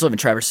parents live in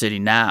Traverse City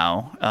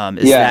now.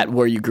 Is that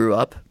where you grew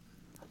up?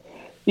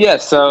 Yeah,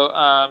 so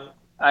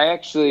I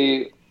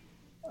actually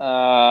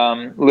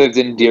lived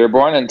in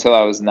Dearborn until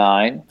I was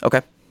 9.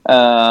 Okay.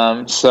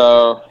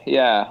 So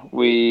yeah,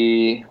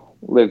 we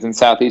lived in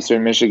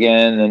southeastern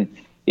Michigan, and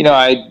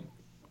I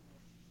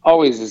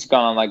always just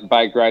gone on like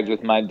bike rides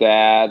with my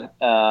dad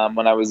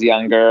when I was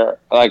younger,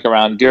 like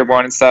around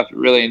Dearborn and stuff.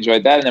 Really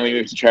enjoyed that, and then we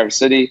moved to Traverse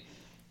City.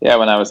 Yeah,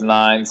 when I was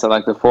 9, so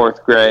like the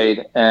 4th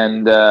grade,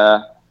 and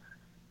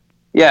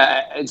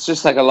yeah, it's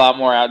just like a lot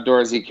more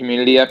outdoorsy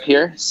community up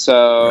here.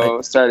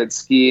 So started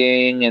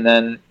skiing, and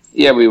then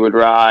we would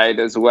ride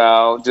as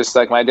well. Just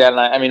like my dad and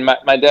I. I mean,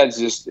 my dad's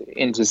just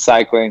into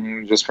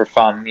cycling just for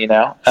fun,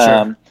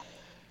 Sure.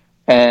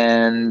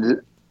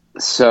 And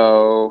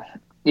so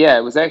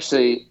it was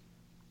actually,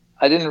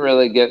 I didn't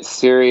really get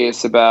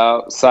serious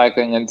about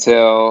cycling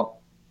until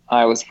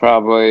I was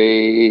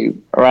probably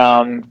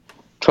around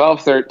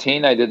 12,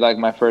 13. I did like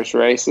my first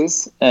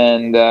races,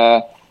 and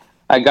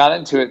I got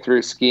into it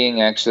through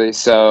skiing actually.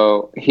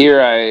 So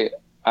here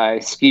I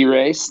ski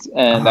raced,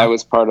 and I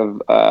was part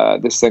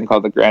of this thing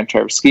called the Grand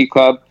Traverse Ski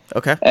Club.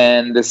 Okay.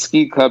 And the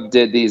ski club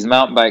did these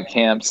mountain bike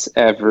camps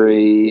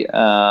every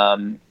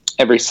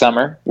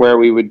summer, where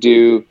we would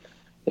do,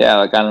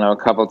 like, I don't know, a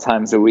couple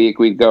times a week,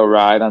 we'd go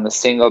ride on the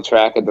single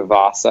track at the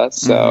Vasa.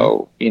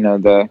 So,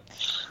 the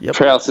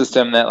trail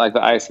system that like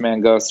the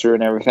Iceman goes through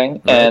and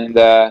everything. Right.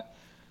 And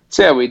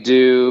so we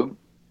do,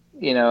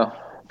 a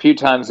few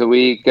times a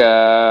week,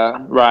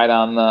 ride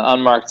on the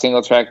unmarked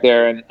single track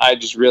there. And I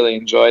just really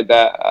enjoyed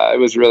that. It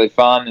was really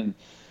fun. And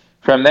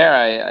from there,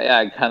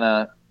 I kind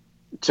of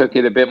took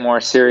it a bit more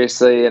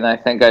seriously. And I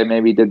think I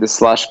maybe did the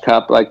Slush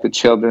Cup, like the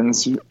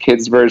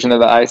kids version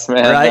of the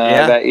Iceman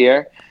that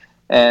year.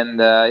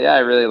 And I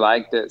really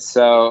liked it.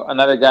 So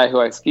another guy who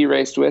I ski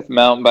raced with,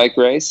 mountain bike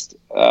raced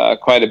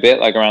quite a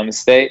bit, like around the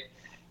state.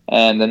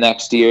 And the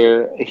next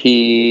year,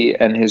 he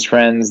and his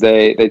friends,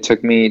 they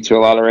took me to a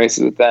lot of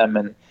races with them.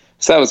 And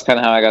so that was kind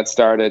of how I got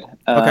started.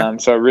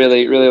 So I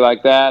really, really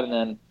liked that. And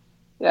then,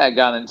 I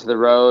got into the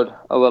road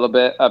a little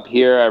bit up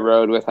here. I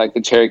rode with like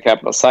the Cherry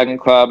Capital Cycling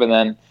Club. And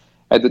then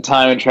at the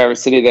time in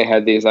Traverse City, they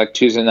had these like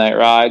Tuesday night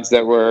rides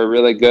that were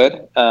really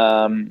good.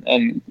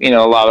 And,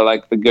 a lot of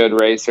like the good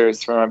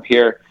racers from up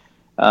here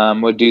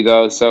would do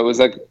those. So it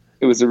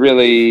was a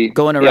really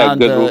going up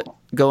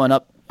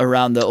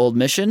around the Old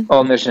Mission.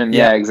 Old Mission,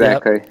 yeah,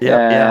 exactly.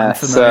 I'm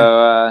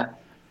familiar.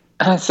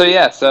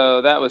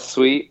 So that was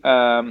sweet.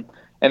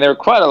 And there were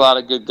quite a lot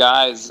of good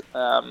guys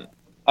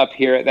up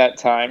here at that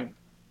time.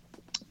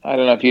 I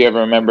don't know if you ever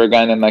remember a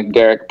guy named like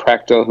Derek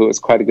Prechtel, who was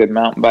quite a good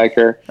mountain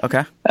biker.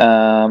 Okay.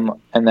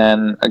 And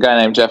then a guy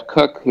named Jeff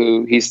Cook,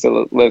 who he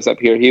still lives up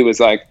here. He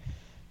was like,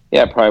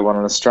 probably one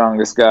of the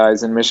strongest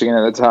guys in Michigan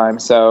at the time.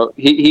 So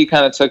he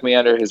kind of took me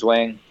under his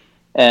wing.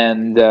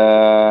 And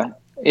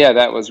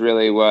that was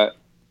really what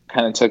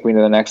kind of took me to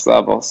the next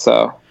level.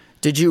 So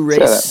did you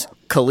race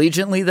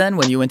collegiately then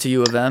when you went to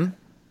U of M?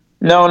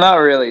 No, not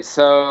really.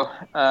 So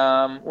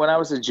when I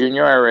was a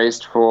junior, I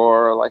raced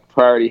for like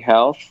Priority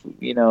Health,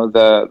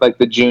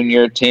 the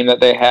junior team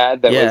that they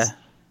had that was,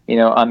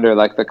 under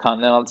like the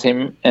Continental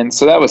team. And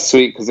so that was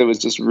sweet because it was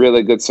just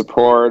really good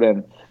support,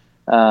 and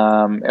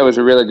it was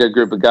a really good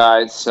group of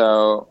guys.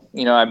 So,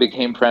 I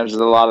became friends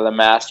with a lot of the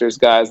Masters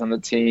guys on the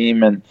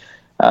team, and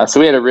so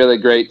we had a really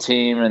great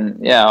team,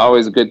 and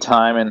always a good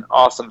time and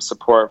awesome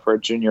support for a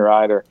junior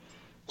rider.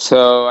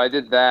 So I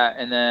did that,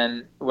 and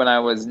then when I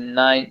was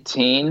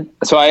 19,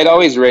 so I had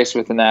always raced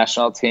with the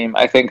national team.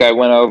 I think I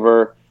went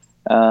over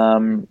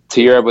to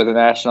Europe with the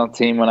national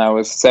team when I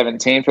was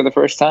 17 for the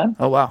first time.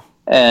 Oh, wow.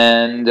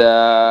 And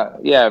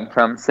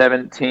from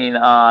 17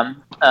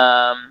 on,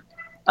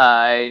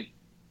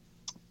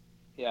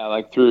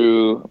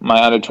 through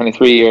my under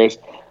 23 years,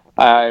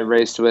 I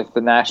raced with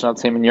the national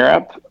team in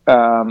Europe.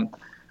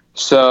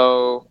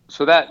 So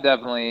that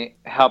definitely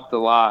helped a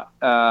lot.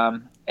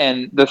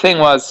 And the thing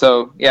was,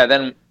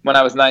 then when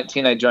I was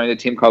 19, I joined a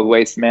team called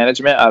Waste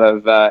Management out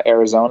of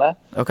Arizona.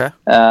 Okay.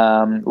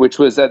 Which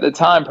was at the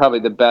time probably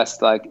the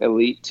best like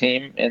elite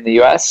team in the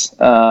U.S.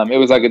 It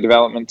was like a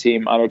development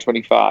team under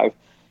 25.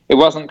 It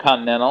wasn't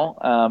Continental,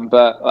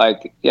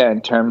 but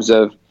in terms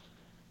of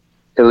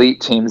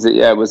elite teams,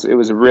 it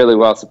was really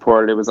well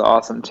supported. It was an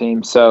awesome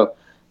team. So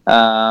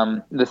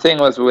the thing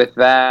was with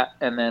that,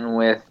 and then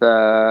with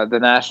the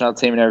national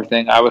team and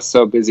everything, I was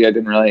so busy I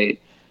didn't really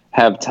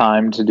have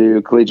time to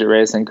do collegiate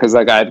racing, because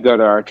I'd go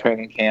to our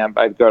training camp,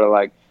 I'd go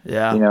to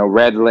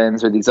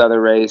Redlands or these other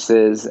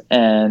races,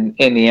 and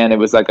in the end it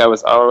was I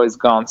was always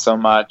gone so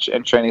much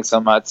and training so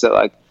much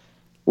that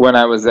when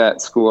I was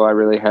at school I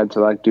really had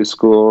to do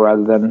school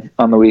rather than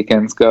on the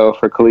weekends go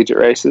for collegiate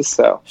races.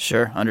 So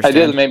sure, understand.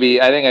 I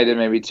think I did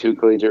maybe 2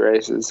 collegiate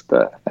races,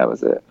 but that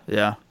was it.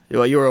 Yeah.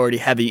 Well, you were already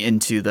heavy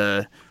into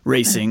the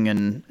racing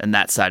and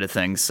that side of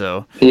things,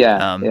 so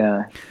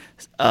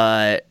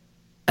and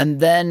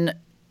then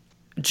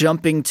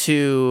jumping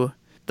to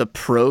the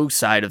pro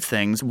side of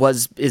things,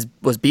 was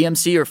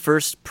BMC your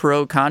first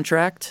pro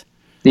contract?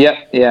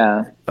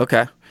 Yeah.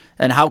 Okay.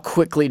 And how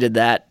quickly did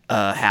that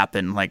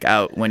happen?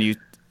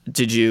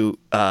 Did you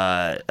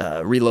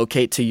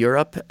relocate to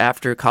Europe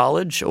after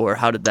college, or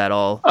how did that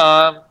all?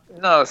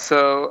 No,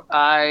 so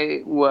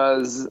I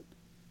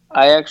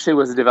actually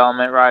was a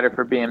development rider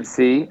for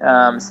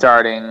BMC,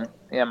 starting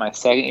my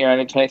second year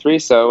under 23.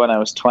 So when I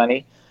was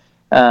 20,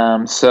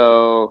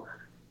 so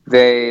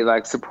they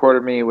like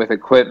supported me with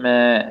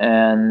equipment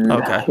and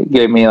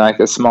gave me like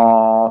a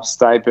small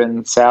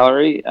stipend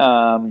salary.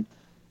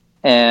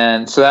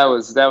 And so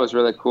that was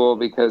really cool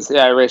because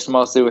I raced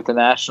mostly with the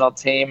national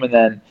team, and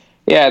then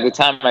at the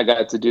time I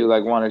got to do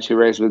like 1 or 2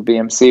 races with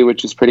BMC,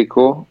 which is pretty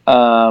cool.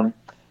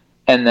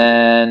 And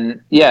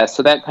then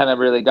so that kind of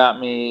really got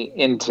me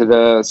into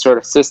the sort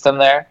of system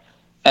there.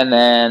 And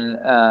then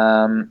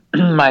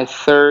my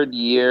third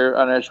year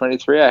under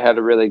 23, I had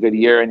a really good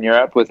year in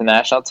Europe with the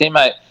national team.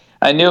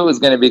 I knew it was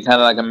going to be kind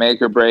of like a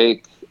make or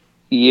break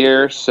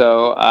year,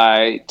 so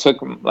I took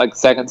like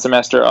second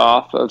semester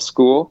off of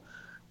school.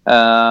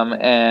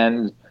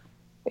 And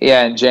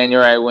in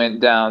January I went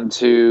down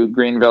to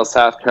Greenville,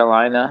 South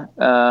Carolina,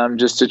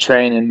 just to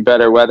train in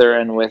better weather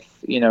and with,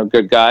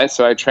 good guys.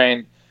 So I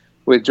trained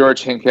with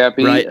George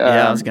Hincapie, right.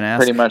 I was going to ask.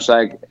 Pretty much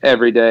like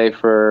every day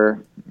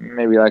for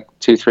maybe like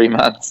 2-3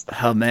 months.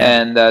 Oh man.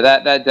 And,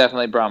 that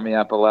definitely brought me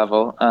up a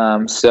level.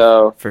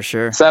 So for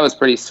sure. So that was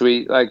pretty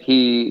sweet. Like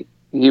he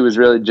was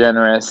really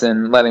generous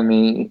in letting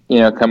me,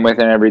 come with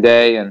him every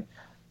day. And,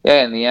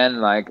 in the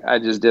end, like I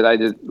did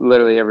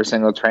literally every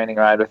single training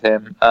ride with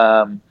him,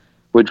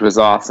 which was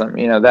awesome.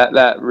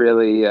 That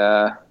really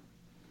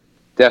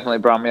definitely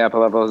brought me up a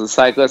level as a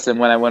cyclist. And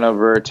when I went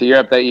over to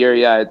Europe that year,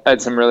 I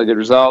had some really good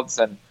results.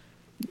 And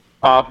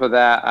off of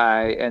that,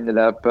 I ended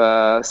up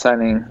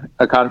signing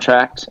a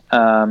contract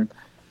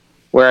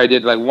where I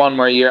did like 1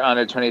 more year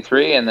under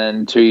 23 and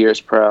then 2 years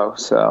pro.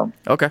 So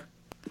okay.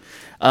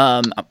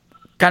 Kind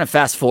of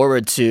fast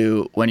forward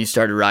to when you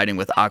started riding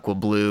with Aqua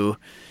Blue.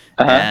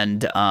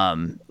 And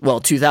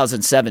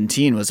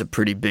 2017 was a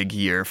pretty big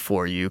year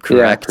for you,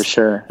 correct? Yeah, for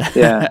sure.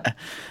 Yeah.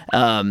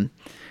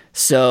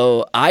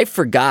 So I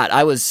forgot.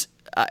 I was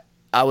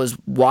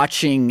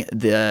watching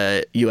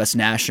the U.S.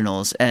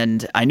 Nationals,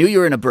 and I knew you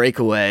were in a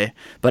breakaway,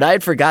 but I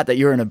had forgot that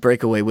you were in a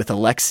breakaway with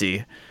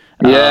Alexi.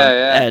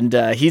 And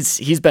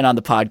he's been on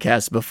the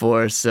podcast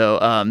before, so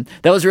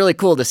that was really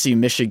cool to see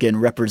Michigan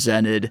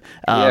represented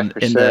on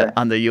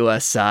the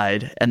U.S.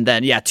 side. And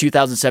then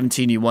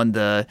 2017 you won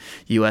the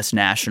U.S.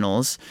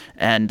 Nationals,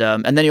 and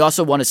then you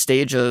also won a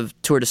stage of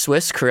Tour de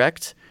Suisse,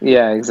 correct?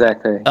 Yeah,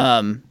 exactly.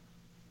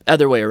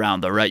 Other way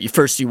around though, right? You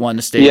won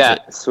the stage. Yeah,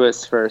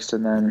 Swiss first,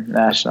 and then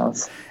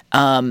Nationals.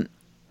 And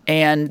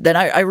then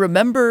I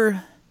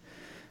remember.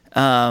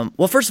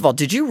 Well, first of all,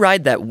 did you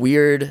ride that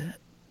weird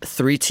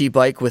 3T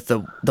bike with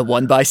the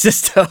 1x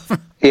system?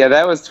 Yeah,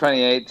 that was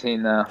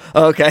 2018 though.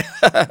 Okay.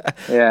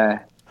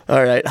 Yeah.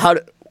 All right.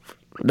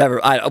 We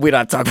don't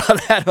have to talk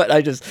about that, but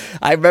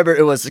I remember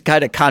it was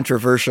kind of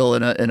controversial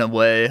in a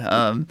way.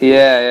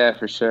 Yeah,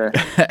 for sure.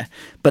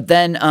 But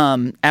then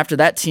after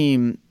that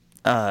team,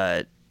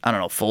 I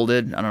don't know,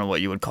 folded. I don't know what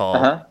you would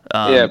call.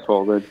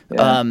 Folded.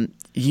 Yeah.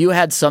 You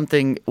had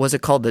something. Was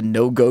it called the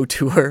No-Go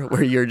Tour,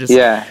 where you're just?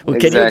 Yeah. Well,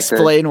 can you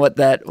explain what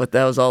that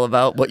was all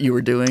about? What you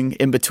were doing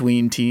in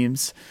between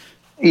teams?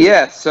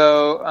 Yeah.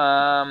 So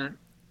at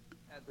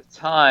the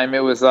time,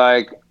 it was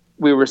like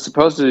we were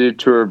supposed to do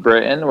Tour of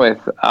Britain with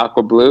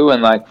Aqua Blue,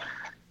 and like,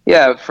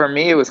 for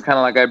me, it was kind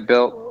of like I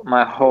built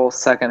my whole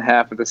second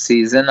half of the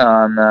season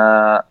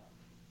on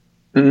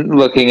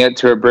looking at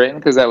Tour of Britain,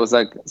 because that was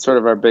like sort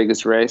of our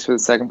biggest race for the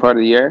second part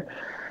of the year.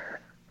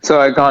 So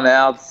I'd gone to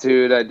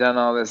altitude, I'd done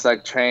all this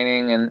like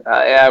training, and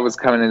I was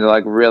coming into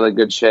like really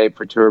good shape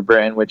for Tour of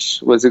Britain,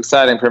 which was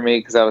exciting for me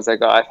because I was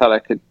like, I thought I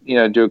could,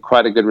 do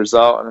quite a good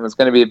result, and it was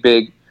going to be a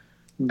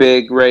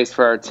big race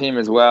for our team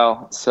as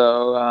well.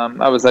 So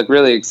I was like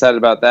really excited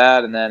about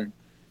that, and then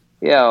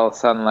all of a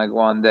sudden, like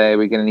one day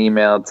we get an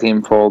email,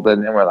 team folded,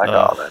 and we're like,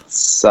 oh, that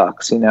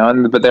sucks,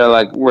 but they're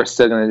like, we're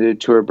still going to do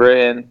Tour of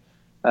Britain,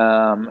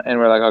 and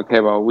we're like, okay,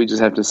 well, we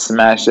just have to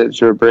smash it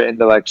Tour of Britain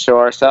to like show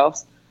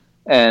ourselves.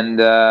 And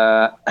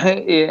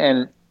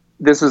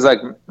this was like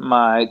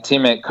my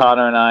teammate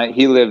Connor and I.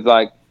 He lived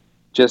like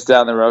just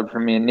down the road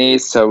from me in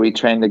Nice, so we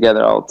trained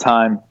together all the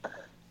time.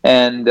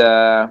 And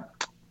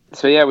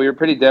so we were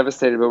pretty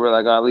devastated, but we're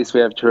like, at least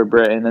we have Tour of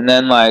Britain. And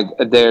then like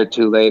a day or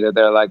two later,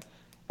 they're like,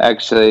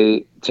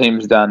 actually,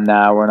 team's done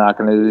now. We're not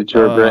going to do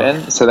Tour of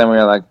Britain. So then we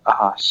were like,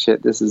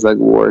 shit, this is like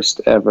worst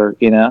ever,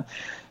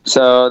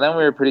 So then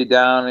we were pretty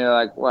down. We were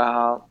like,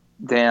 wow,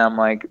 damn,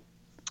 like,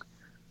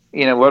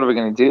 what are we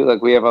going to do?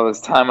 Like, we have all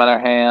this time on our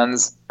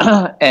hands,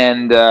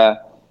 and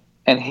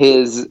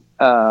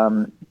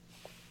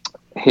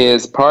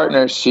his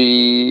partner,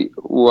 she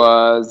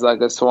was like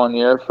a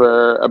soigneur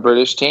for a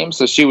British team,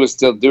 so she was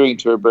still doing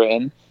Tour of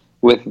Britain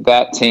with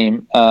that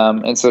team,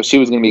 and so she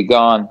was going to be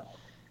gone.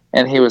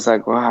 And he was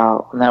like,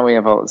 "Wow, now we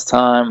have all this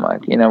time.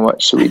 Like,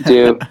 what should we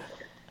do?"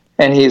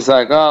 And he's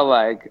like, "Oh,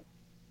 like,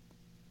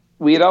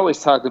 we had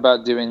always talked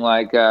about doing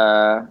like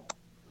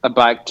a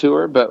bike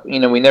tour, but we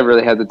never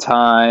really had the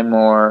time,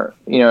 or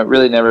it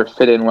really never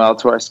fit in well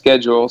to our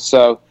schedule.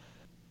 So,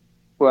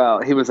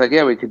 he was like,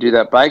 we could do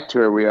that bike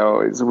tour we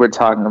always were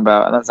talking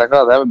about. And I was like,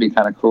 oh, that would be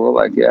kind of cool.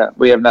 Like,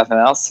 we have nothing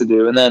else to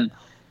do. And then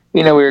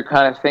we were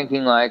kind of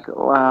thinking like,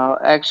 wow,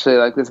 actually,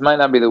 like this might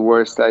not be the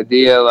worst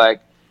idea.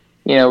 Like,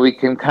 we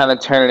can kind of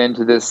turn it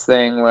into this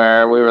thing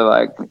where we were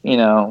like,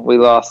 we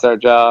lost our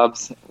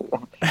jobs.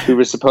 We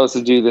were supposed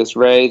to do this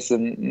race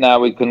and now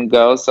we couldn't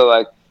go. So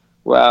like,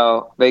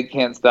 well, they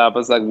can't stop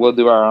us. Like, we'll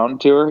do our own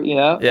tour,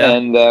 Yeah.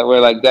 And we're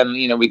like, then,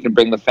 we can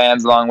bring the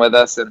fans along with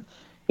us. And,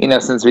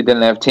 since we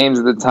didn't have teams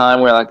at the time,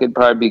 we're like, it'd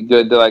probably be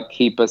good to like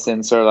keep us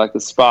in sort of like the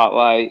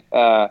spotlight,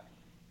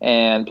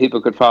 and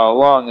people could follow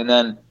along. And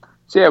then,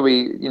 so yeah,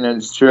 we,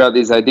 just threw out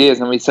these ideas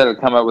and we started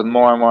to come up with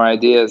more and more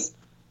ideas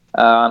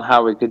on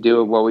how we could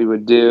do what we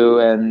would do.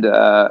 And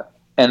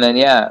then,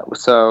 yeah,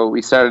 so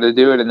we started to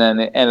do it, and then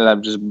it ended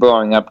up just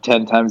blowing up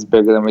 10 times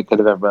bigger than we could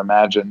have ever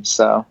imagined.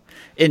 So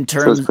it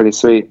was pretty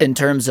sweet. In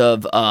terms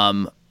of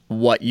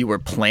what you were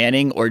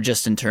planning, or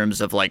just in terms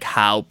of like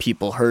how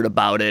people heard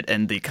about it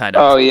and the kind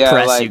of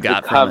press like you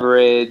got the from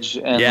coverage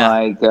it. And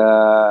like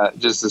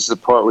just the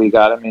support we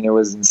got. I mean, it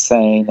was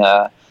insane.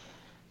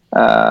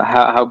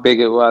 How big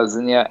it was,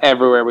 and yeah,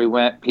 everywhere we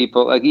went,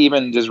 people, like,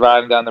 even just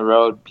riding down the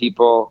road,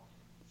 people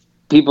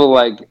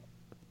like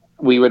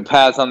we would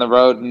pass on the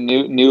road and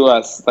knew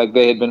us, like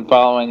they had been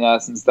following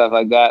us and stuff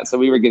like that. So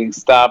we were getting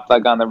stopped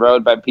like on the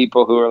road by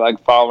people who were like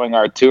following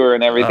our tour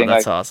and everything. Oh,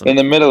 that's like awesome. In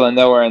the middle of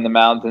nowhere, in the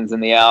mountains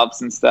and the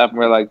Alps and stuff. And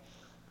we're like,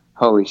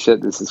 holy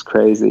shit, this is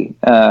crazy.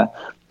 And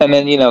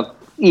then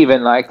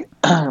even like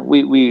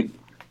we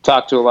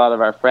talked to a lot of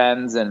our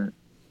friends, and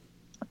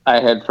I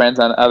had friends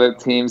on other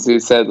teams who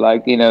said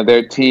like,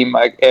 their team,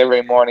 like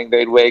every morning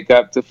they'd wake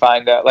up to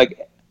find out,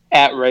 like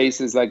at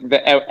races, like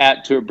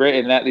at Tour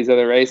Britain, at these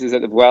other races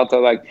at the Vuelta,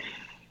 like,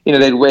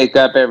 they'd wake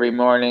up every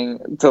morning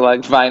to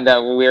like find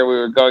out where we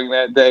were going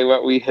that day,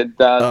 what we had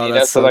done.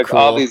 That's so like cool.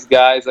 All these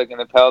guys like in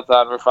the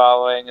peloton were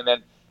following, and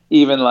then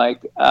even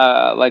like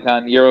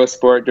on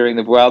Eurosport during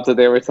the Vuelta,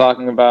 they were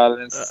talking about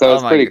it. And so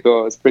it's pretty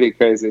cool. It's pretty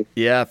crazy.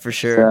 Yeah, for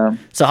sure.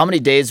 So how many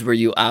days were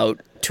you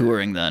out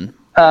touring then?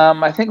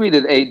 I think we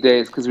did 8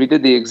 days, because we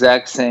did the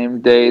exact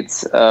same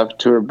dates of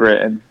Tour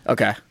Britain.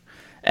 Okay.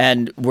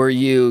 And were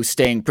you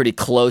staying pretty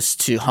close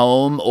to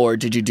home, or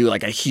did you do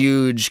like a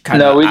huge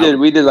kind of? No,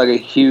 we did like a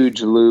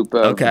huge loop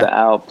of the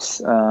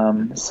Alps.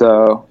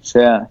 So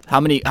yeah. How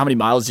many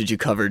miles did you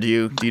cover? Do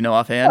you know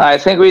offhand? I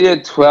think we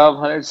did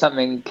 1,200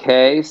 something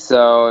K.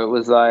 So it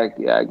was like,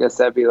 I guess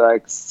that'd be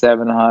like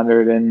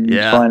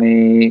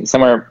 720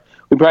 somewhere.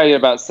 We probably did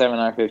about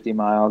 750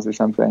 miles or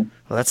something.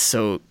 Well,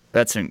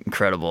 that's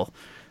incredible.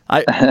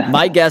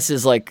 My guess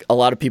is like a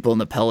lot of people in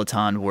the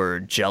peloton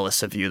were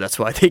jealous of you. That's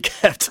why they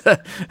kept.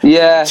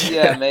 Yeah,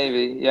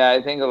 maybe. Yeah,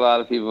 I think a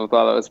lot of people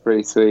thought it was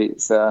pretty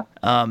sweet. So.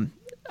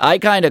 I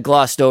kind of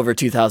glossed over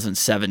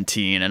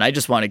 2017, and I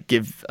just want to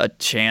give a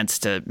chance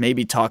to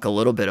maybe talk a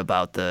little bit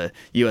about the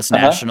U.S.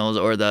 Nationals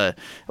or the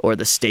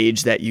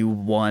stage that you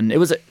won.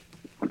 Was it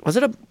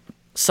a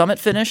summit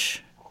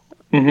finish?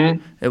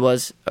 Mm-hmm. It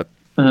was.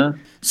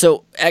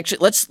 So actually,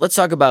 let's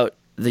talk about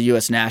the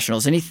U.S.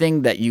 Nationals.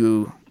 Anything that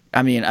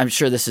I mean, I'm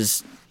sure this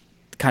is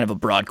kind of a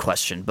broad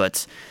question,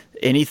 but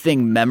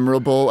anything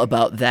memorable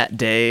about that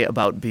day,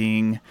 about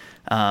being,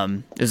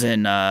 it was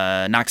in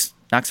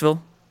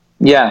Knoxville?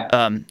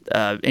 Yeah.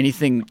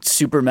 Anything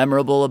super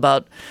memorable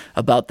about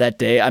that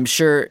day? I'm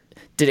sure,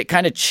 did it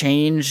kind of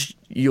change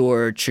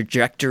your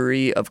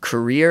trajectory of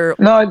career?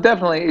 No, it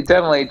definitely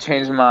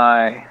changed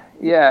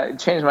it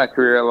changed my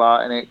career a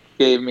lot, and it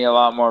gave me a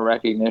lot more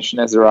recognition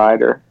as a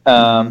rider.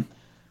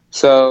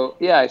 So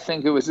yeah, I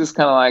think it was just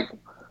kind of like,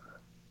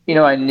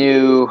 I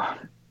knew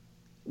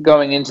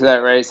going into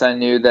that race, I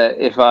knew that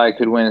if I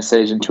could win a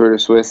stage in Tour de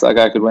Suisse, like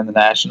I could win the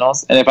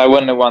Nationals. And if I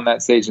wouldn't have won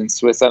that stage in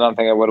Swiss, I don't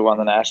think I would have won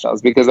the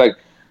Nationals, because like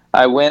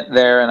I went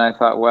there and I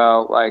thought,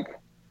 well, like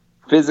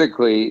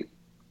physically,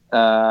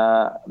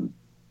 I'm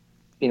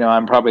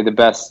probably the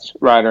best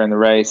rider in the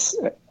race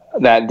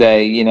that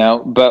day,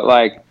 but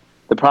like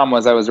the problem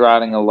was I was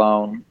riding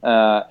alone,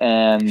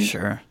 and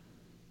sure.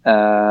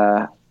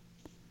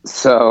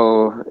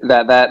 So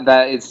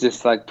that is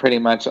just like pretty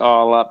much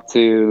all up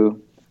to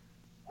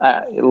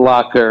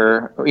luck,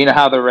 or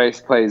how the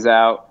race plays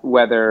out,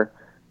 whether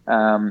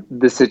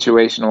the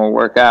situation will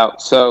work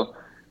out. So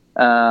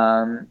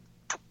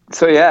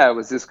yeah, it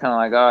was just kind of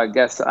like, I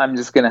guess I'm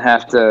just gonna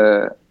have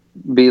to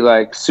be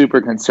like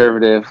super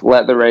conservative,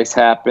 let the race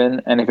happen,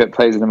 and if it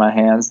plays into my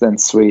hands, then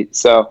sweet.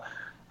 So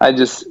I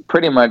just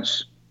pretty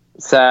much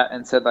sat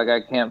and said like I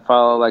can't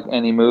follow like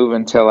any move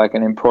until like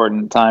an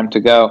important time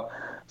to go.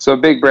 So a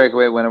big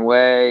breakaway went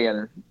away,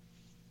 and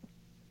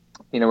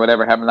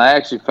whatever happened, I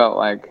actually felt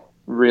like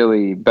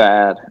really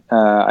bad.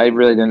 I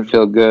really didn't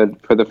feel good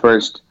for the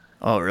first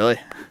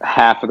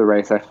half of the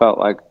race. I felt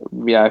like,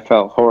 I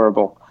felt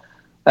horrible.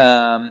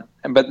 But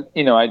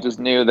I just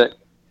knew that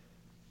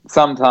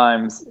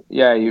sometimes,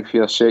 you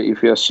feel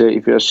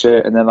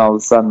shit, and then all of a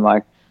sudden,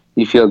 like,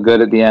 you feel good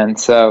at the end.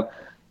 So,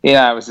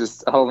 I was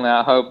just holding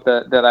out hope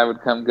that I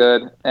would come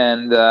good.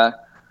 And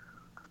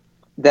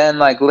then,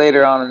 like,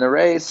 later on in the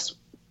race,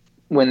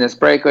 when this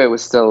breakaway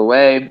was still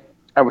away,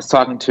 I was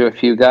talking to a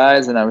few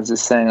guys, and I was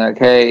just saying like,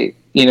 hey,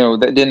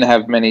 that didn't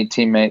have many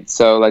teammates.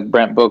 So like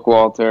Brent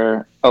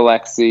Bookwalter,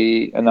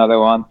 Alexi, another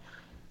one.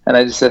 And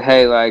I just said,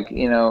 hey, like,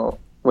 you know,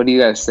 what do you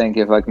guys think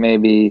if, like,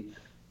 maybe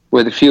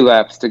with a few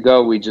laps to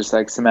go, we just,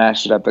 like,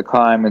 smash it up the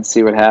climb and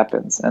see what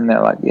happens? And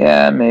they're like,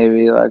 yeah,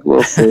 maybe, like,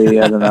 we'll see.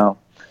 I don't know.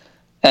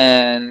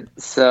 And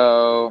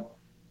so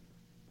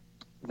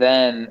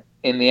then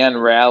in the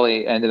end,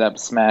 Rally ended up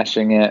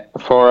smashing it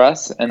for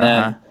us. And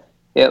then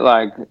it,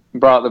 like,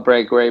 brought the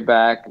breakaway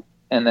back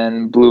and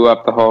then blew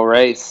up the whole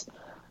race.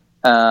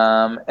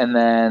 And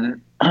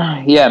then,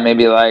 yeah,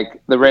 maybe,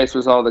 like, the race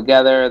was all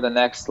together. The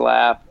next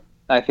lap,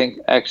 I think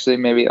actually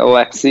maybe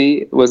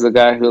Alexi was the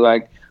guy who,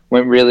 like,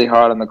 went really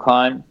hard on the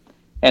climb.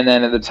 And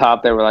then at the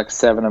top, there were, like,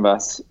 7 of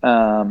us.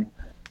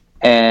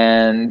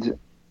 And,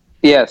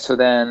 yeah, so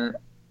then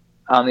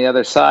on the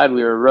other side,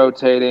 we were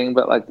rotating,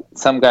 but, like,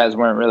 some guys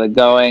weren't really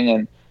going.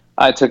 And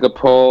I took a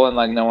pull, and,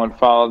 like, no one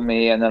followed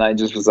me. And then I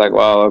just was like,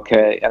 well,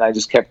 okay. And I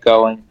just kept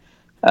going.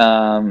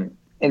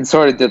 And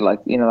sort of did, like,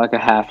 you know, like a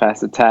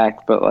half-ass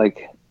attack, but,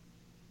 like,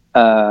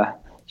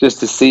 just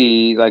to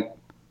see, like,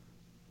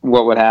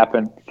 what would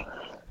happen.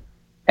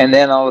 And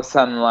then all of a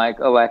sudden, like,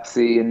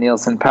 Alexi and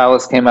Nielsen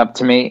Powless came up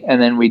to me,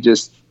 and then we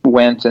just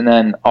went, and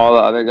then all the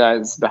other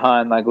guys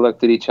behind, like,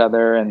 looked at each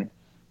other, and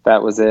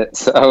that was it.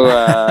 So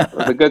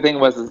the good thing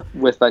was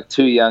with, like,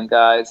 2 young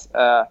guys,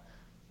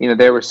 you know,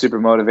 they were super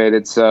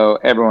motivated, so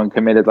everyone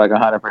committed, like,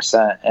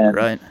 100%. And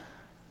right.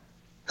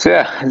 So,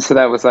 yeah, and so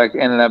that was, like,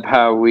 ended up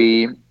how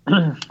we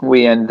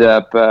ended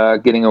up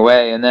getting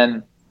away. And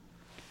then,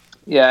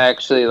 yeah,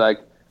 actually, like,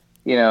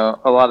 you know,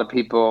 a lot of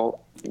people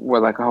were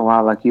like, oh,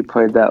 wow, like, you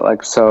played that,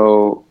 like,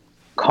 so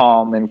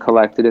calm and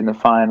collected in the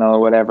final or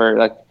whatever.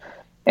 Like,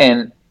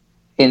 and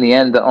in the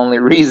end, the only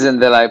reason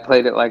that I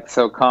played it, like,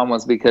 so calm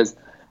was because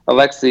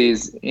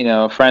Alexi's, you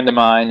know, a friend of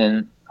mine,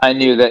 and I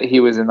knew that he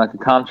was in, like, a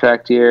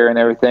contract year and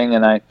everything.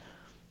 And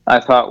I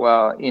thought,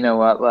 well, you know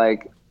what,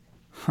 like,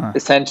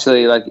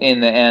 essentially, like,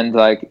 in the end,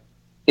 like,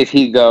 if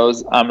he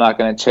goes, I'm not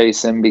going to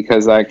chase him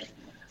because, like,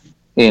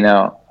 you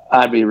know,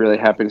 I'd be really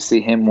happy to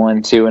see him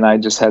win too. And I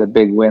just had a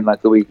big win,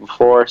 like, the week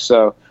before.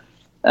 So,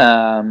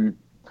 yeah,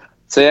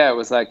 it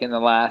was like in the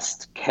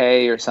last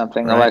K or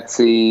something, right.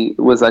 Alexi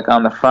was, like,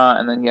 on the front,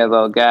 and then he had a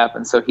little gap.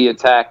 And so he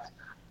attacked,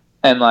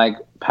 and, like,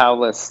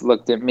 Powless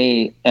looked at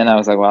me, and I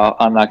was like, well,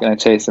 I'm not going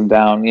to chase him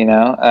down, you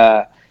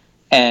know?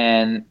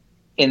 And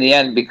in the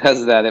end,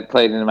 because of that, it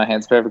played into my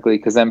hands perfectly,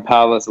 because then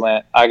Powless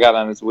went, I got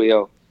on his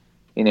wheel,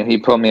 you know, he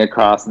pulled me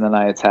across, and then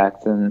I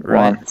attacked and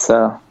won.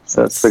 So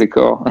it's pretty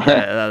cool.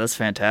 Yeah, that's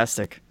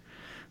fantastic.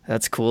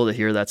 That's cool to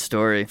hear that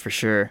story for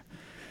sure.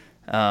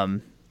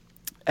 And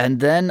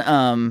then,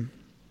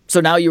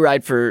 so now you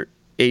ride for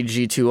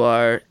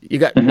AG2R. You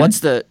got, what's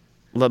the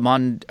Le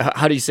Monde?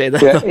 How do you say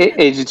that? Yeah,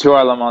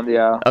 AG2R Le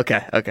Mondial.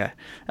 Okay.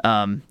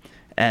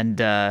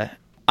 And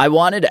I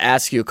wanted to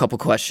ask you a couple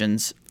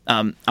questions.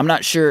 I'm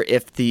not sure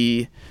if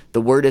the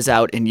word is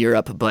out in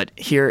Europe, but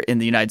here in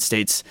the United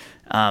States,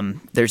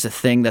 there's a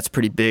thing that's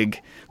pretty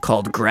big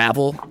called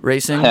gravel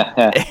racing,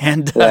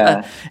 and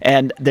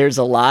there's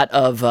a lot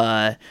of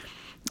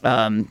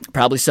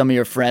probably some of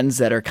your friends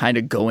that are kind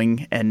of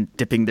going and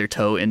dipping their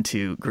toe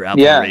into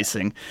gravel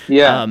racing.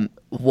 Yeah.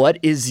 What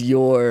is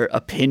your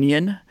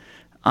opinion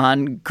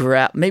on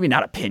maybe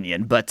not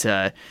opinion, but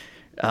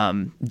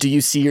do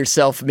you see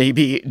yourself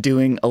maybe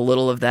doing a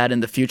little of that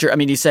in the future? I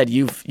mean, you said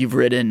you've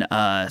ridden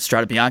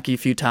Strade Bianche a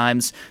few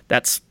times.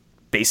 That's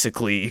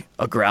basically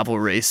a gravel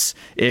race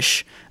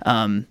ish.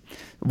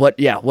 What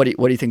do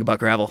you think about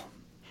gravel?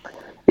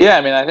 Yeah,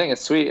 I mean, I think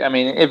it's sweet. I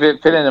mean, if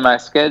it fit into my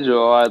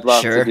schedule, I'd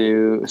love to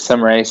do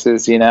some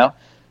races, you know.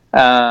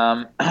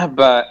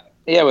 But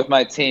yeah, with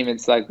my team,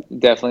 it's, like,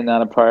 definitely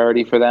not a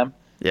priority for them.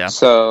 Yeah.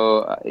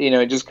 So, you know,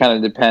 it just kind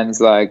of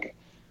depends, like,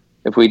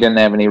 if we didn't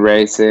have any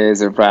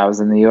races, or if I was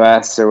in the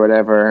U.S. or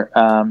whatever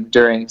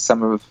during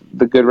some of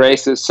the good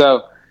races.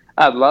 So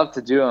I'd love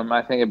to do them.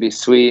 I think it'd be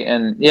sweet.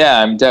 And,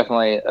 yeah, I'm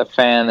definitely a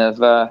fan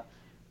of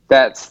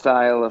that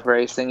style of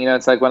racing. You know,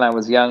 it's like when I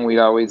was young, we'd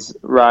always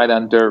ride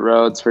on dirt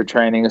roads for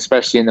training,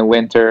 especially in the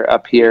winter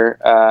up here.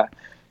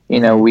 You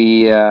know,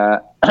 we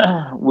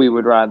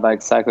would ride, like,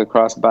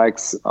 cyclocross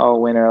bikes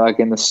all winter, like,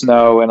 in the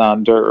snow and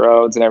on dirt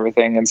roads and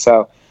everything. And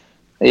so,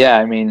 yeah,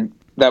 I mean,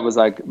 that was,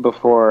 like,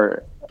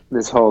 before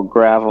this whole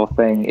gravel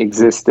thing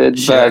existed.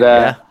 Sure,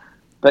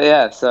 but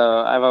yeah, so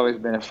I've always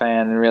been a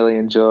fan and really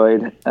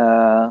enjoyed,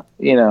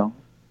 you know,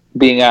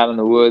 being out in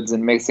the woods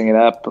and mixing it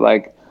up,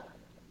 like,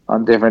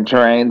 on different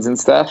terrains and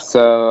stuff.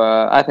 So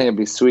I think it'd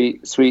be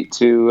sweet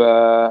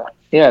to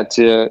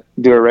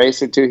do a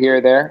race or two here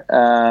or there.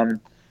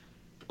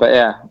 But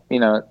yeah, you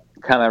know, it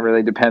kind of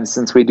really depends,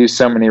 since we do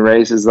so many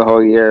races the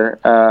whole year,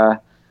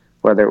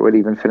 whether it would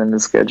even fit in the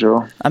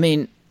schedule. I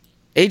mean,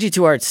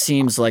 AG2R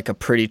seems like a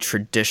pretty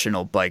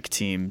traditional bike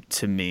team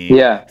to me.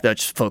 Yeah. That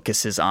just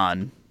focuses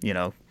on, you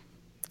know,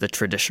 the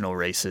traditional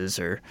races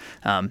or,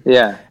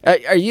 yeah.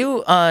 Are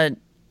you,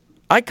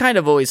 I kind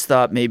of always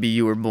thought maybe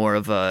you were more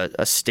of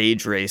a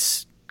stage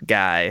race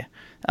guy.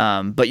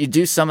 But you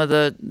do some of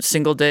the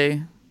single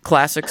day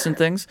classics and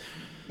things?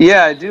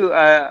 Yeah, I do.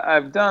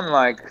 I've done,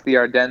 like, the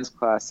Ardennes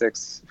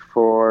classics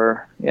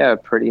for,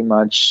 pretty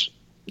much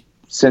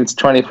since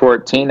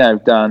 2014,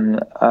 I've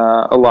done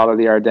a lot of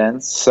the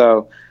Ardennes.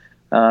 So,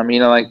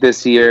 like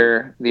this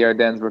year, the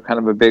Ardennes were kind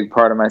of a big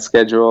part of my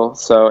schedule.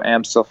 So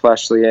Amstel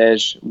Fleche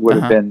Liège would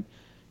have been,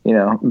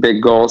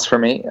 big goals for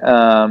me.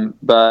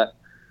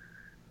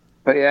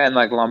 But yeah, and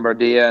like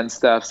Lombardia and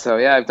stuff. So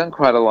yeah, I've done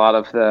quite a lot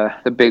of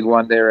the big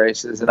one-day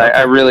races, and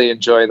I really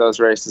enjoy those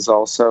races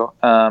also.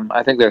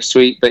 I think they're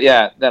sweet. But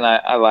yeah, then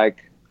I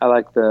like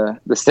the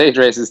stage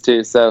races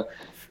too. So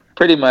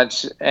pretty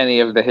much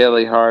any of the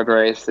hilly hard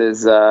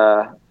races,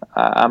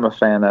 I'm a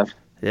fan of.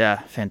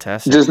 Yeah,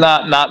 fantastic. Just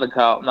not the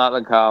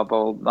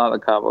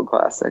cobble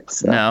classics.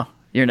 So. No.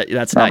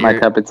 That's not my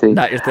cup of tea.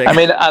 Not your thing. I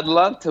mean, I'd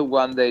love to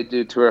one day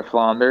do Tour of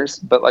Flanders,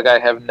 but I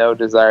have no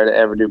desire to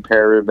ever do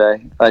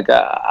Paris-Roubaix.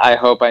 I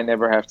hope I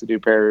never have to do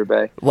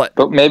Paris-Roubaix. What?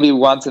 But maybe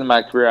once in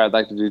my career, I'd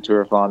like to do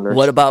Tour of Flanders.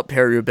 What about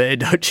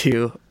Paris-Roubaix?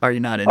 Are you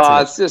not into it? Oh,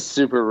 it's just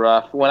super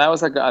rough. When I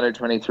was under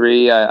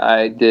 23,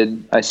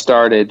 I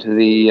started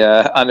the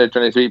under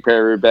 23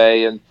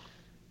 Paris-Roubaix, and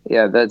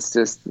yeah, that's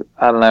just,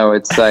 I don't know.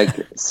 It's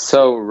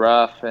so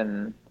rough,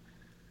 and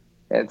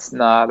it's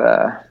not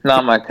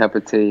my cup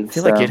of tea. I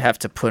feel like you'd have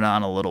to put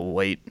on a little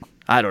weight.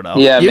 I don't know.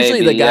 Yeah,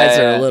 usually maybe, the guys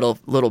are a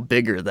little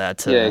bigger.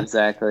 Yeah,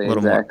 exactly.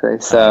 More,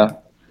 so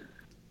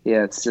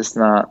yeah, it's just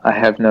not. I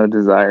have no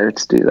desire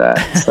to do that.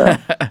 So.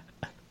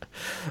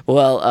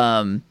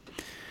 Well,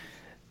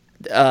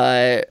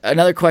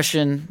 another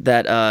question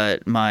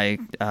that my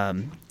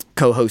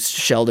co-host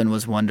Sheldon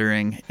was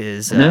wondering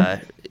is,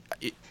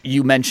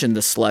 you mentioned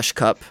the Slush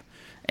Cup.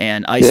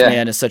 And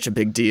Iceman is such a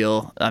big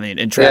deal. I mean,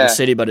 in Traverse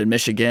City, but in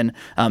Michigan.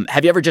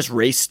 Have you ever just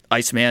raced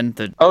Iceman?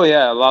 Oh,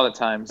 yeah, a lot of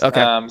times.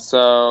 Okay.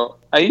 So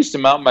I used to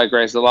mountain bike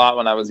race a lot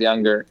when I was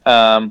younger.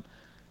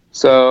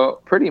 So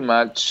pretty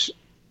much,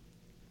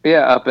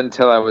 up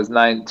until I was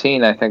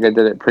 19, I think I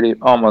did it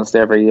almost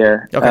every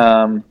year.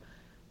 Okay.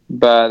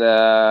 But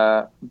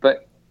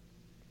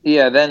maybe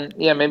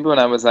when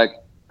I was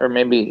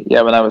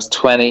when I was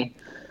 20.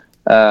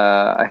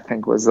 I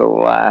think was the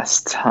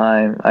last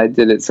time I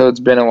did it. So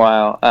it's been a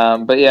while.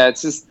 But yeah,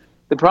 it's just,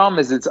 the problem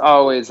is it's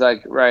always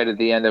right at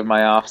the end of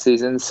my off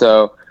season.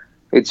 So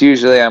it's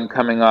usually I'm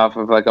coming off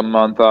of a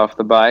month off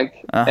the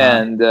bike.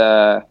 And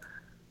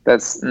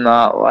that's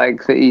not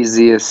the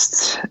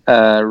easiest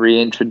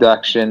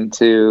reintroduction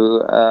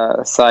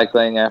to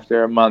cycling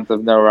after a month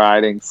of no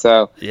riding.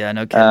 So yeah,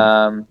 no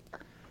kidding.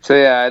 So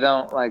yeah, I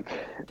don't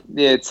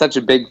it's such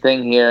a big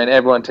thing here, and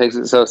everyone takes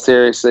it so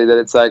seriously that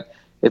it's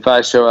if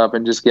I show up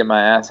and just get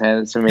my ass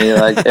handed to me,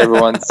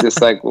 everyone's just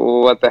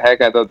well, what the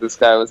heck? I thought this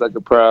guy was a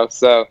pro.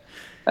 So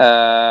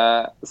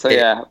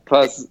yeah.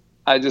 Plus,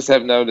 I just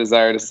have no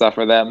desire to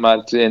suffer that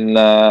much in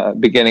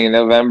beginning of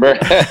November.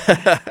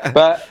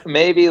 But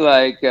maybe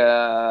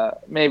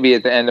maybe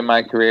at the end of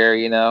my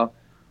career,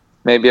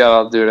 maybe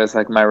I'll do it as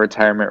my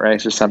retirement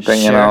race or something,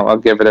 Sure. and I'll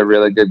give it a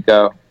really good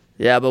go.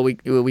 Yeah, but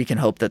we can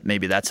hope that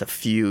maybe that's a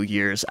few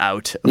years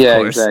out. Of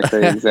course.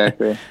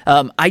 Exactly.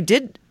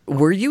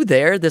 Were you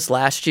there this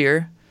last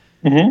year?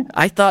 Mm-hmm.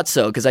 I thought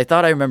so, because I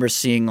thought I remember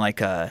seeing one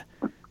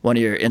of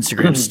your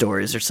Instagram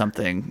stories or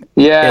something.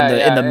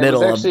 Yeah, in the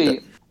middle it was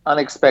actually,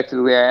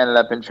 unexpectedly, I ended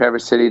up in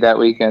Traverse City that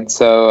weekend.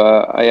 So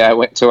I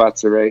went to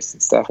watch the race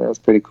and stuff, and it was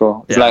pretty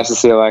cool. It's nice to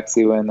see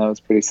Alexi win. That was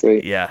pretty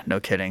sweet. Yeah, no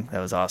kidding. That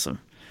was awesome.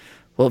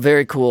 Well,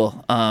 very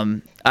cool.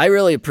 I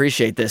really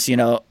appreciate this.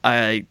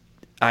 I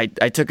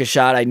took a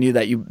shot. I knew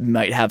that you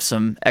might have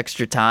some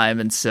extra time,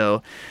 and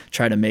so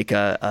try to make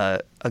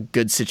a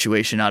good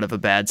situation out of a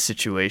bad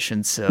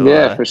situation. So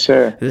yeah, for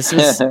sure. This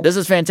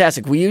is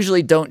fantastic. We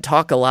usually don't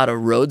talk a lot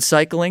of road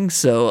cycling,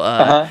 so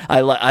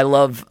I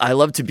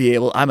love to be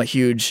able. I'm a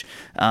huge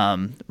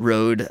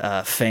road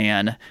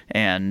fan,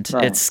 and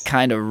Nice. It's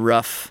kind of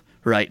rough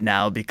right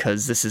now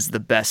because this is the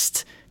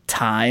best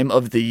time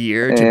of the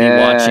year to be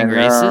watching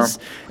races,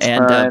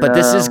 and but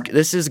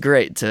this is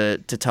great to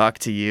talk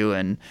to you,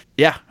 and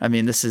yeah, I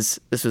mean this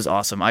was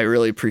awesome. I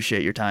really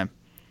appreciate your time.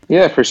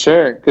 Yeah, for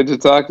sure. Good to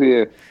talk to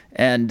you.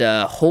 And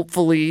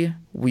hopefully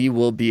we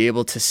will be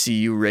able to see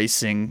you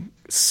racing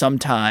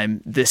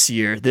sometime this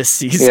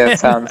season. Yeah,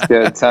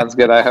 sounds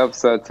good. I hope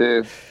so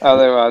too.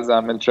 Otherwise,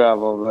 I'm in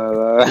trouble.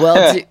 But,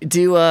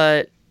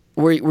 Well,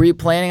 were you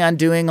planning on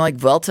doing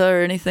Vuelta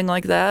or anything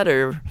like that,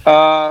 or?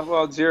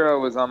 Well, Giro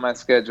was on my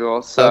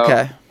schedule. So,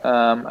 okay.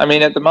 I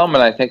mean, at the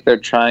moment, I think they're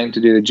trying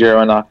to do the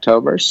Giro in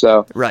October.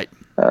 So, right.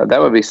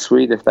 That would be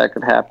sweet if that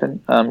could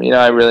happen. I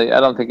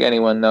don't think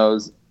anyone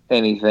knows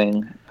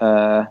anything.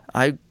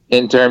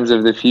 In terms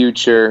of the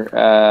future,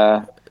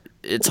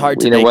 it's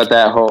hard to what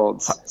that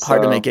holds.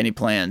 Hard to make any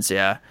plans.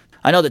 Yeah,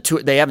 I know the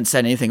tour. They haven't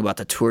said anything about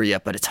the tour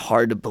yet, but it's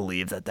hard to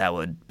believe that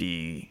would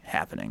be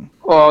happening.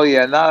 Well,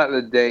 yeah, not at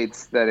the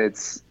dates that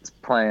it's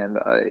planned.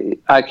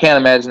 I can't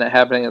imagine it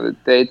happening at the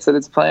dates that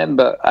it's planned,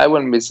 but I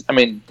wouldn't be. I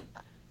mean,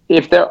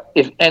 if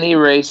any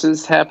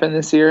races happen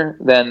this year,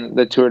 then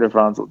the Tour de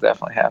France will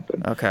definitely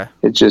happen. Okay.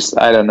 It's just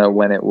I don't know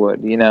when it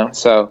would.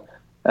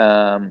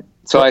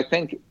 So I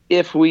think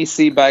if we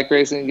see bike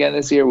racing again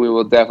this year, we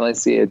will definitely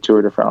see a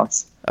Tour de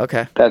France.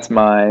 Okay. That's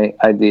my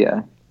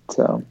idea.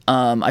 So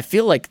I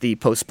feel like the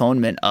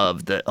postponement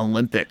of the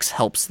Olympics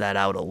helps that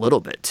out a little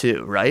bit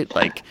too, right?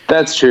 Like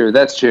that's true.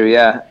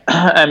 Yeah.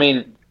 I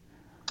mean,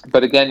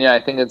 but again, yeah,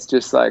 I think it's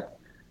just like,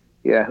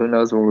 yeah, who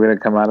knows when we're going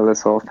to come out of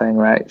this whole thing,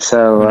 right?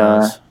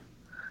 So,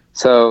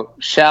 so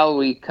shall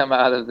we come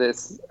out of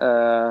this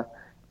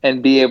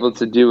and be able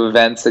to do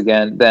events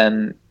again?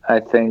 Then I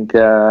think,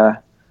 I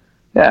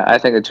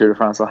think the Tour de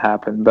France will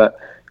happen. But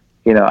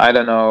I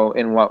don't know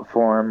in what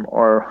form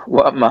or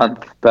what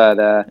month. But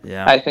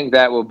I think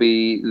that will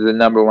be the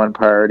number one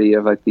priority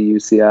of like the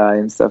UCI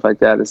and stuff like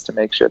that, is to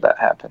make sure that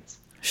happens.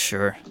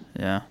 Sure.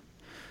 Yeah.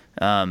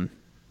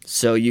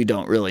 So you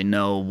don't really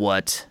know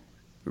what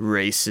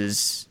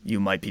races you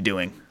might be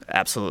doing.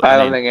 Absolutely. I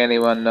don't think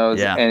anyone knows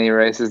any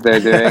races they're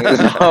doing at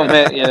the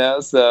moment,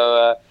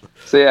 So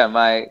yeah,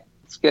 my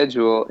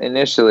schedule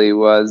initially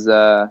was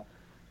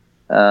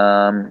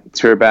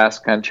Tour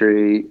Basque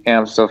Country,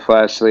 Amstel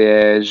Flash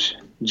Liège,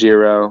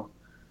 Giro,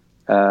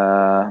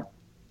 and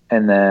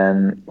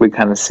then we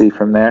kind of see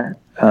from there.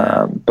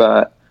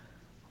 But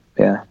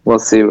yeah, we'll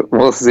see.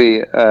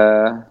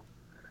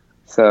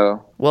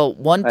 Well,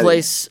 one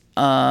place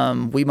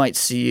we might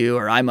see you,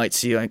 or I might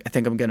see you. I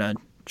think I'm gonna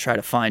try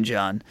to find you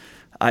on.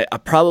 I'll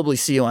probably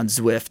see you on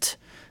Zwift.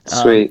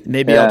 Sweet.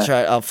 Maybe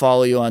I'll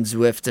follow you on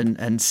Zwift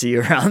and see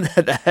you around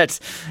that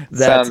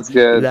Sounds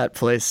good. That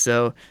place.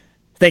 So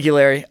thank you,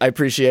 Larry. I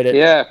appreciate it.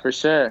 Yeah, for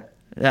sure.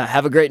 Yeah.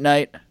 Have a great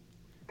night.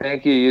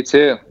 Thank you. You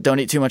too. Don't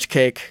eat too much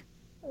cake.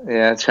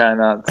 Yeah, try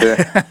not to.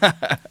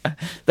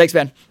 Thanks,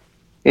 Ben.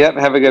 Yep.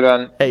 Have a good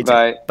one. Hey,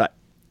 bye. Bye.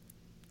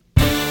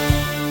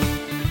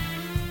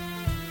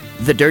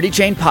 The Dirty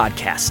Chain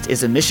Podcast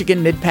is a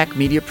Michigan Midpack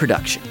Media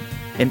production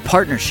in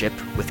partnership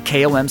with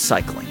KOM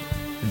Cycling,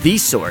 the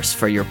source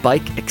for your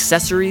bike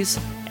accessories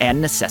and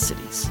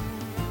necessities.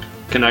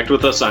 Connect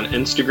with us on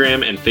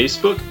Instagram and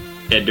Facebook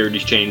at Dirty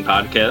Chain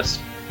Podcast.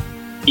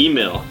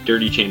 Email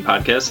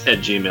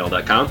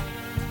dirtychainpodcast@gmail.com.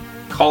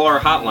 Call our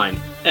hotline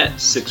at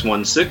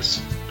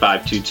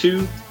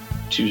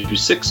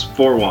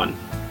 616-522-2641.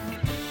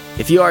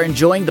 If you are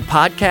enjoying the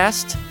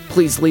podcast,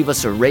 please leave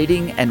us a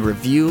rating and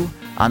review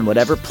on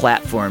whatever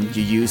platform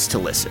you use to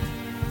listen.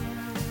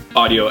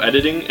 Audio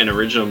editing and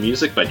original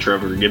music by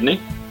Trevor Gibney.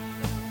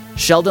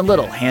 Sheldon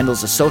Little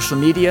handles the social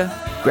media,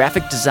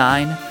 graphic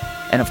design,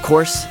 and of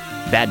course,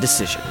 Bad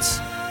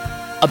Decisions.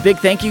 A big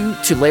thank you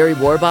to Larry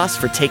Warboss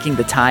for taking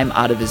the time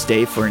out of his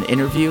day for an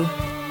interview,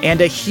 and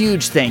a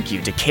huge thank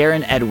you to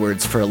Karen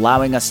Edwards for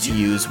allowing us to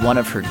use one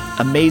of her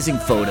amazing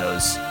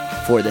photos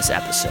for this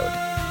episode.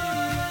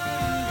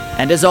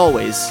 And as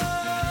always,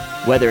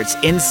 whether it's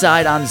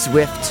inside on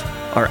Zwift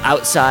or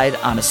outside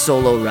on a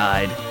solo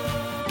ride,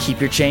 keep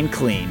your chain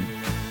clean.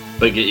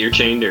 But get your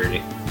chain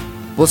dirty.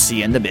 We'll see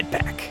you in the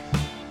Midpack.